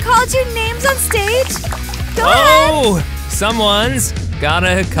how she called you names on stage? Go ahead. Oh, someone's got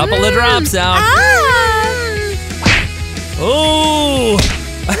a couple of drops out. Oh!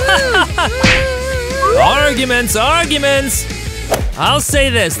 Arguments, arguments. I'll say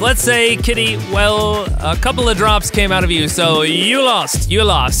this. Let's say, Kitty, well, a couple of drops came out of you, so you lost. You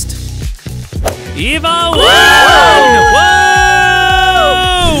lost. Eva won! Whoa!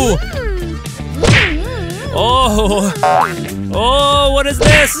 Oh! Oh, what is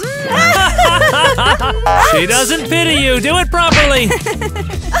this? She doesn't pity you. Do it properly.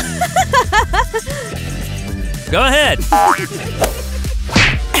 Go ahead.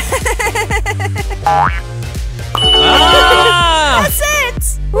 Ah! That's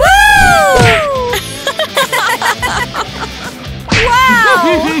it! Woo!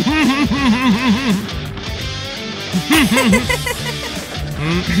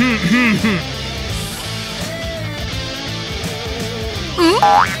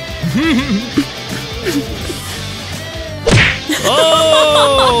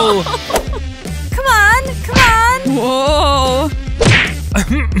 Oh! Come on, come on! Whoa.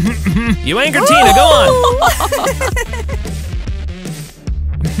 You anchor Tina, go on!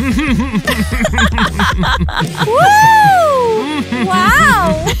 Woo!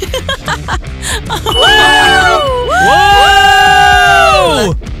 Wow!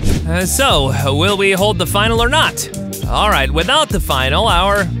 Whoa! So, will we hold the final or not? All right, without the final,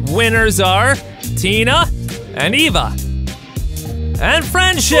 our winners are Tina and Eva. And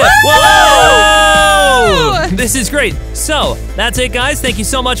friendship! Whoa! This is great. So, that's it, guys. Thank you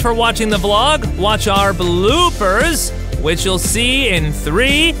so much for watching the vlog. Watch our bloopers which you'll see in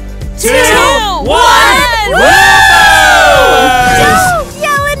 3, 2, 1. Don't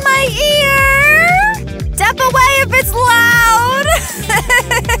yell in my ear! Step away if it's loud!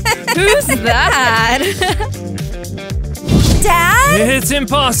 Who's that? Dad? It's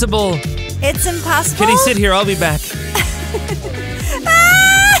impossible. It's impossible? Kitty, sit here. I'll be back.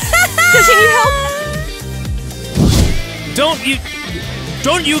 Does she need help?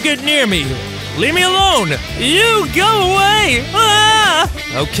 Don't you get near me. Leave me alone. You go away. Ah!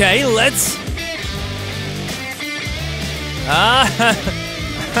 Okay, let's.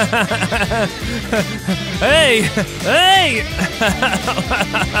 Hey.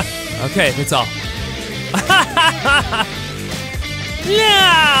 Okay, that's all.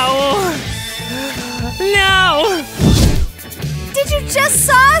 No! Did you just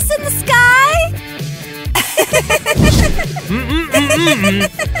saw us in the sky?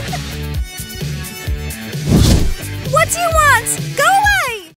 What do you want?